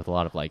she's dealing with a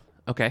lot of like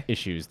Okay.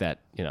 issues that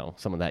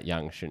someone that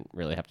young shouldn't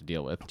really have to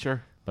deal with.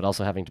 Sure. But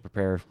also having to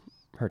prepare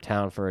her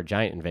town for a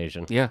giant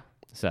invasion. Yeah.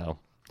 So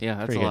Yeah,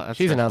 that's a pretty lot. good. That's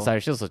She's an stressful. outsider.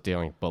 She's also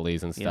dealing with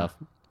bullies and stuff.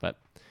 But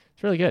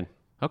it's really good.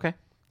 Okay.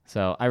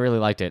 So I really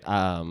liked it.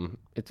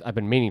 I've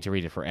been meaning to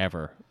read it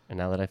forever, and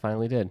now that I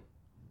finally did,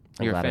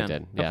 I'm You're a glad fan. I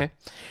did. Yeah.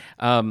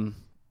 Okay.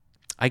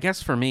 I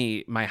guess for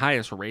me, my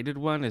highest rated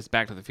one is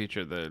Back to the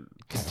Future, the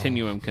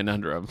Continuum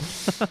Conundrum.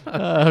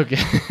 Okay.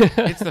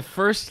 It's the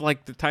first,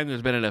 the time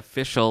there's been an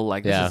official,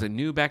 this Yeah. is a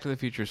new Back to the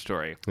Future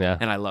story. Yeah.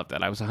 And I loved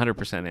that. I was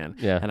 100% in.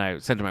 Yeah. And I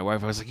said to my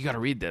wife, I was like, you got to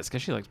read this,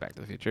 because she likes Back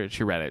to the Future. And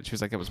she read it. She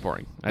was like, it was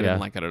boring. I Yeah. didn't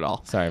like it at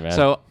all. Sorry, man.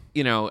 So,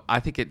 I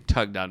think it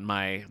tugged on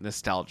my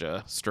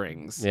nostalgia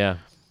strings. Yeah.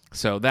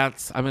 So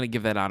I'm going to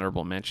give that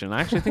honorable mention.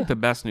 I actually think the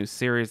best new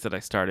series that I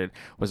started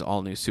was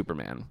All New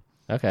Superman.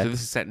 Okay. So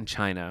this is set in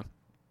China.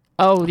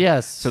 Oh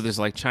yes. So there's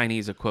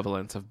Chinese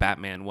equivalents of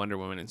Batman, Wonder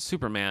Woman, and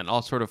Superman,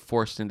 all sort of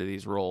forced into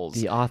these roles.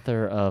 the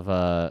author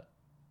of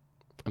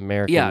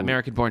American. Yeah,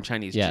 American-born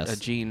Chinese. Yes.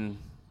 Gene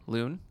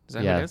Lune. Is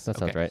that who Yeah, it is? that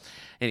sounds Okay. right.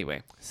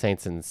 Anyway.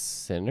 Saints and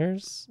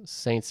Sinners,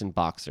 Saints and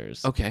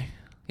Boxers. Okay.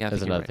 Yeah, I There's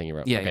think you're another right. thing you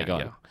wrote. Yeah, Okay, yeah, go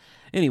yeah. on.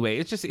 Anyway,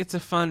 it's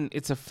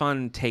a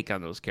fun take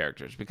on those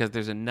characters because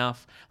there's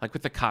enough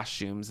with the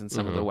costumes and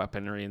some of Mm-hmm. the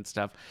weaponry and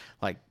stuff.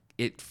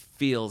 It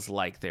feels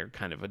like they're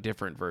kind of a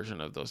different version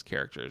of those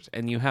characters,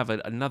 and you have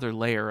another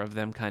layer of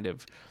them kind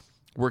of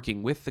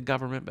working with the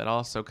government, but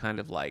also kind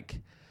of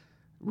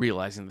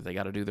realizing that they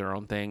got to do their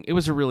own thing. It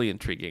was a really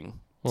intriguing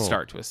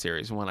start to a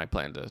series, and one I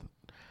plan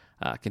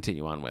to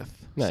continue on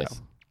with. Nice.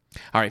 So.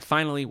 All right,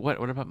 finally,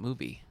 what about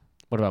movie?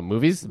 What about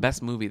movies? The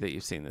best movie that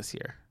you've seen this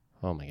year?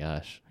 Oh my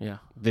gosh. Yeah,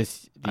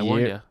 This I year,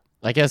 warned you.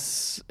 I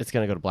guess it's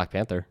gonna go to Black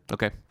Panther.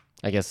 Okay.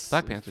 I guess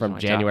Black Panther's from my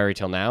January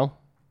till now.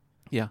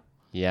 Yeah.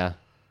 Yeah.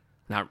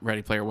 Not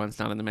Ready Player One's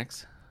not in the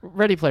mix.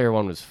 Ready Player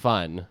One was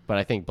fun, but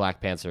I think Black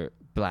Panther.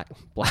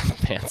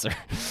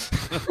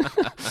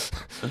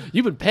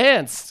 You've been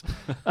pantsed.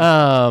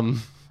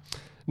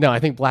 No, I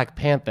think Black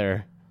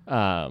Panther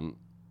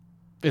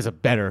is a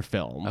better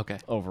film. Okay.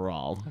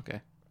 Overall.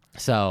 Okay.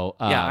 So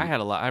Yeah,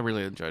 I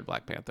really enjoyed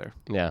Black Panther.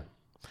 yeah.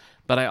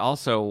 But I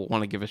also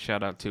want to give a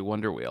shout out to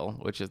Wonder Wheel,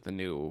 which is the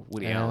new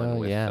Woody Allen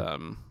with yeah.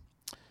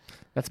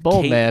 That's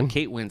bold, man.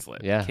 Kate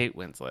Winslet. Yeah. Kate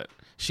Winslet.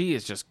 She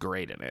is just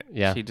great in it.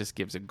 Yeah. She just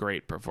gives a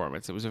great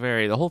performance. It was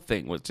the whole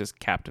thing was just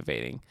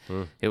captivating.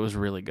 It was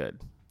really good.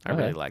 I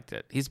Okay. really liked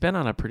it. He's been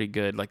on a pretty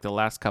good, the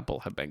last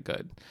couple have been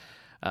good.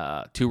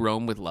 To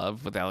Rome with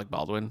Love with Alec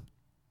Baldwin.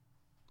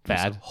 It was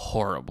Bad.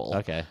 horrible.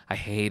 Okay. I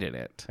hated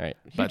it. All right.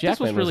 Hugh But this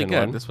was Jackman really in good.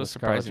 one This was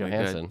with Scarlett surprisingly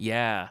Johansson. good.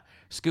 Yeah.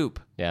 Scoop.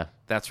 Yeah.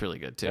 That's really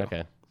good too.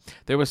 Okay.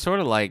 There was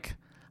sort of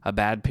a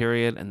bad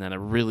period and then a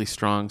really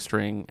strong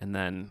string and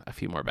then a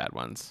few more bad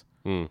ones.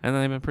 And then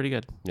they've been pretty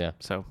good. Yeah.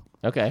 So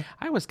Okay.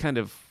 I was kind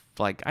of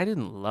I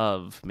didn't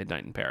love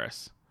Midnight in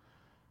Paris.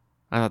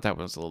 I thought that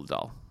was a little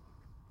dull.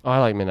 Oh, I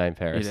like Midnight in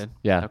Paris. You did?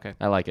 Yeah. Okay.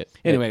 I like it.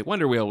 Anyway,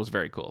 Wonder Wheel was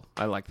very cool.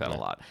 I liked that a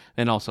lot.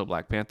 And also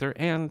Black Panther.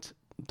 And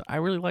I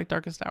really liked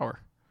Darkest Hour,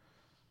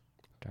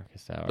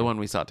 Darkest Hour. the one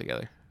we saw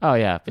together. Oh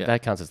yeah, but Yeah.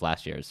 that counts as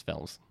last year's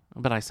films.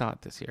 But I saw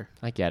it this year.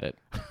 I get it.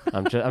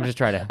 I'm just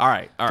trying to All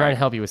right. trying to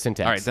help you with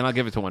syntax. All right, then I'll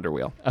give it to Wonder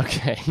Wheel.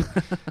 Okay.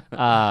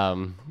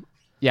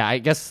 Yeah, I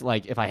guess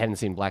if I hadn't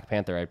seen Black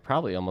Panther, I'd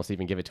probably almost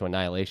even give it to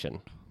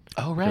Annihilation.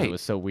 Oh, 'Cause right. It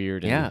was so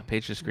weird and Yeah,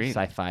 page to screen.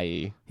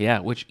 sci-fi. Yeah,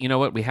 which, you know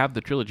what? We have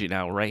the trilogy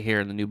now right here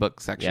in the new book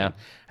section. Yeah.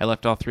 I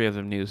left all three of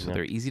them new, so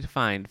they're easy to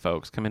find,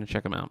 folks. Come in and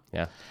check them out.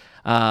 Yeah.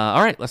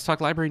 All right, let's talk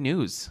library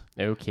news.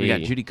 Okay. We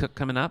got Judy Cook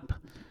coming up.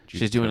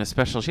 She's doing a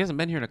special. She hasn't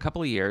been here in a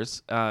couple of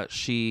years.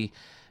 She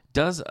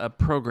does a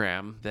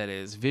program that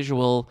is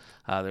visual.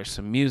 There's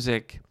some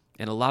music,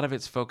 and a lot of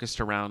it's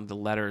focused around the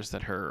letters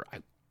that her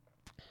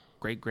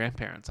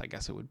great-grandparents, I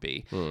guess it would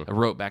be,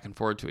 wrote back and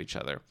forward to each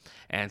other.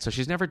 And so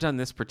she's never done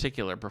this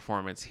particular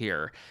performance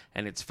here,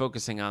 and it's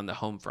focusing on the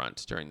home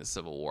front during the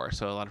Civil War.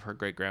 So a lot of her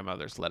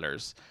great-grandmother's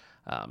letters.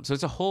 So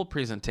it's a whole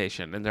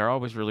presentation, and they're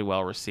always really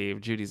well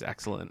received. Judy's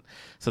excellent.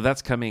 So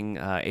that's coming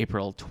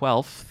April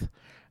 12th,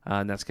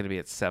 and that's going to be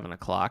at 7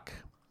 o'clock.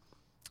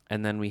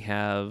 And then we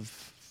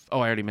have, I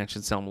already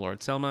mentioned Selma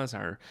Lord Selma is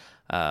our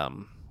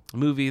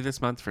movie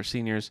this month for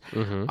seniors.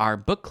 Our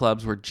book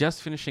clubs, we're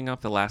just finishing up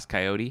The Last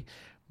Coyote.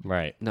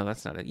 Right. No,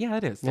 that's not it. Yeah,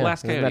 it is. The Yeah,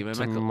 Last isn't Coyote that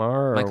by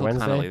tomorrow or Michael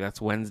Wednesday? Connelly. That's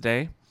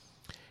Wednesday.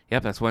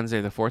 Yep, that's Wednesday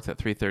the 4th at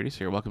 3:30,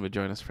 so you're welcome to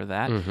join us for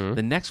that.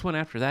 The next one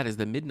after that is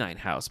The Midnight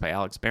House by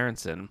Alex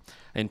Berenson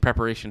in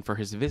preparation for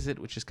his visit,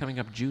 which is coming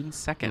up June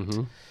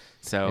 2nd.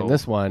 So And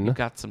this one, you've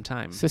got some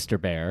time. Sister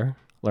Bear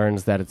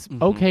learns that it's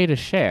okay to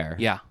share,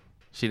 Yeah,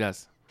 she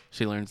does.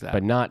 She learns that.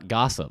 but not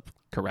gossip.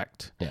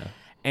 Correct. Yeah.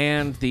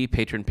 And the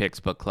Patron Picks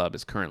Book Club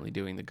is currently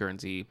doing the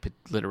Guernsey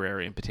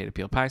Literary and Potato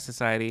Peel Pie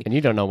Society. And you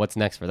don't know what's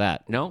next for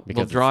that. No, we'll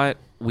because draw it.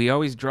 We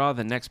always draw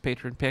the next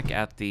patron pick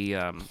at the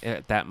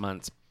at that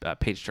month's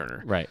page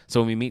turner. Right.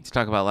 So when we meet to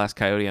talk about Last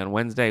Coyote on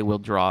Wednesday, we'll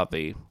draw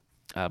the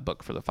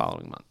book for the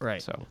following month.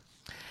 Right. So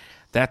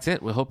That's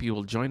it. We hope you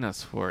will join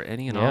us for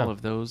any and Yeah. all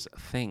of those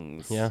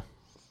things. Yeah.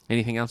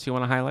 Anything else you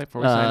want to highlight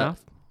before we sign off?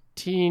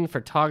 Teen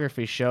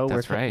photography show.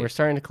 That's right. We're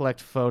starting to collect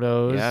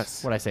photos.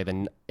 Yes. What I say,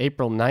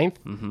 April 9th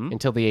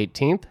until the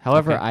 18th.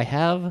 However, Okay. I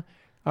have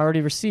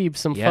already received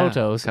some Yeah,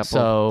 photos. couple-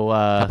 So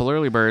Couple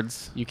early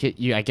birds.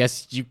 I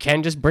guess you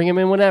can just bring them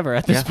in whenever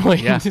at this Yeah,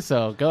 point. yeah.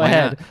 So go Why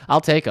ahead. not?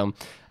 I'll take them.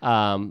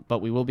 But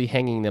we will be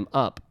hanging them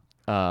up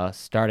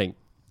starting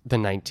the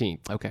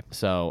 19th. Okay.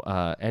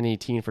 So any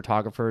teen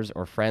photographers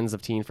or friends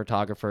of teen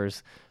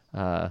photographers,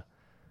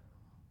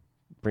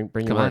 bring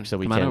your Come work on, so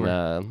we come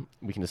on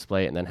can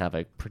display it and then have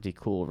a pretty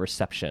cool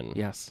reception.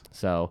 Yes.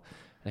 So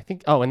I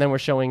think. Oh, and then we're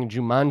showing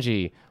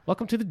Jumanji: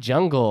 Welcome to the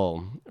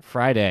Jungle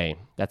Friday.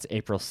 That's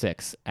April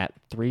 6th at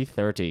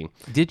 3:30.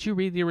 Did you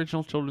read the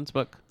original children's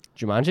book?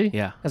 Jumanji?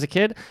 Yeah. As a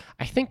kid,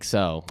 I think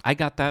so. I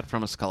got that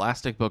from a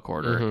Scholastic book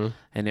order, Mm-hmm.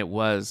 and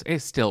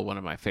it's still one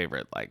of my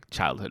favorite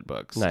childhood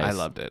books. Nice. I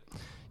loved it.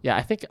 Yeah,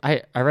 I think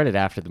I read it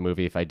after the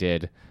movie. If I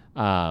did,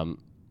 and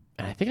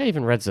I think I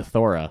even read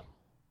Zathura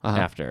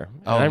after.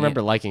 And Oh, I yeah.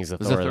 remember liking Zathura.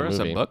 Was the Zathura's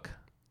movie. a book?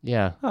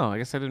 Yeah, Oh, I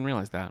guess I didn't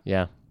realize that.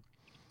 yeah.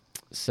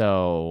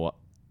 So,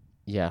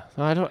 yeah,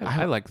 I don't.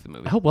 I liked the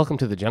movie. I hope Welcome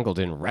to the Jungle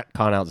didn't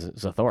retcon out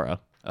Zathura.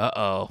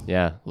 Uh-oh.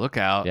 Yeah, Look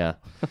out. yeah.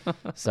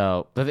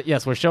 So, but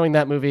yes, we're showing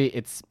that movie.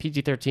 It's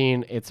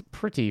PG-13. It's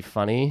pretty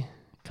funny.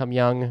 Come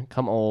young,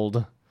 come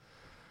old,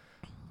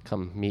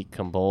 come meek,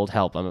 come bold.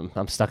 Help!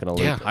 I'm stuck in a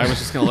loop. Yeah, I was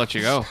just going to let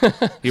you go.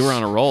 You were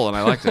on a roll, and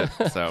I liked it.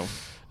 So.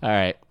 All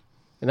right,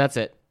 and that's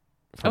it.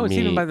 for Oh, it's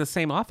me. even by the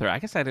same author. I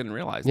guess I didn't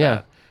realize Yeah.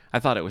 that. I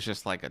thought it was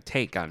just like a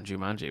take on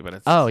Jumanji, but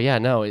it's Oh yeah,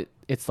 no,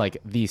 it's like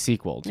the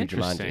sequel to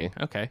interesting.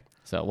 Jumanji. Okay.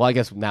 So, well, I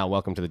guess now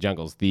Welcome to the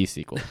Jungle's the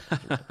sequel.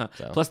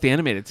 So, Plus the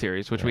animated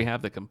series, which we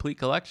have the complete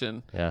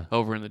collection yeah,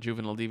 over in the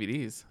juvenile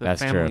DVDs, the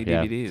that's family true.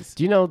 Yeah. DVDs.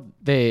 Do you know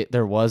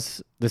there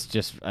was this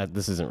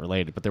isn't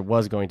related, but there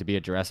was going to be a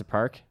Jurassic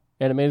Park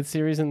animated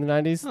series in the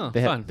 90s. Oh,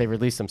 they fun. they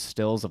released some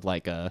stills of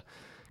like a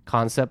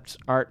concept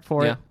art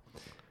for Yeah. it.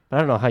 But I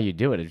don't know how you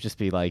do it. It'd just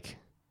be like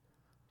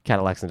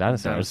Cadillacs and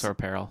dinosaurs. Dinosaur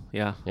Peril.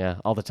 Yeah. Yeah,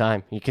 all the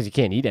time because you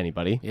can't eat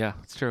anybody Yeah,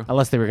 it's true.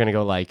 unless they were going to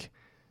go like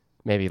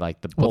maybe like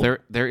the Well, bull-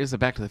 there is a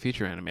Back to the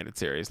Future animated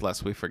series,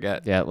 lest we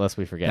forget. yeah, lest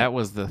we forget. That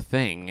was the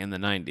thing in the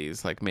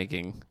 90s, like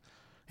making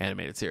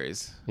animated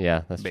series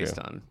yeah, that's based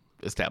true. on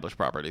established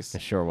properties.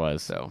 It sure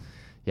was. So,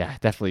 Yeah,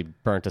 it definitely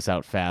burnt us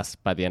out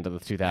fast by the end of the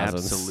 2000s.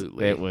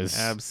 absolutely. It was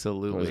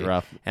absolutely. It was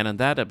rough. And on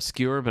that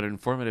obscure but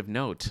informative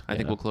note, I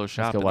think we'll close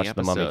shop go in watch the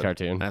the episode. Mummy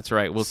cartoon. That's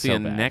right. We'll see So you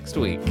bad. next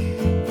week.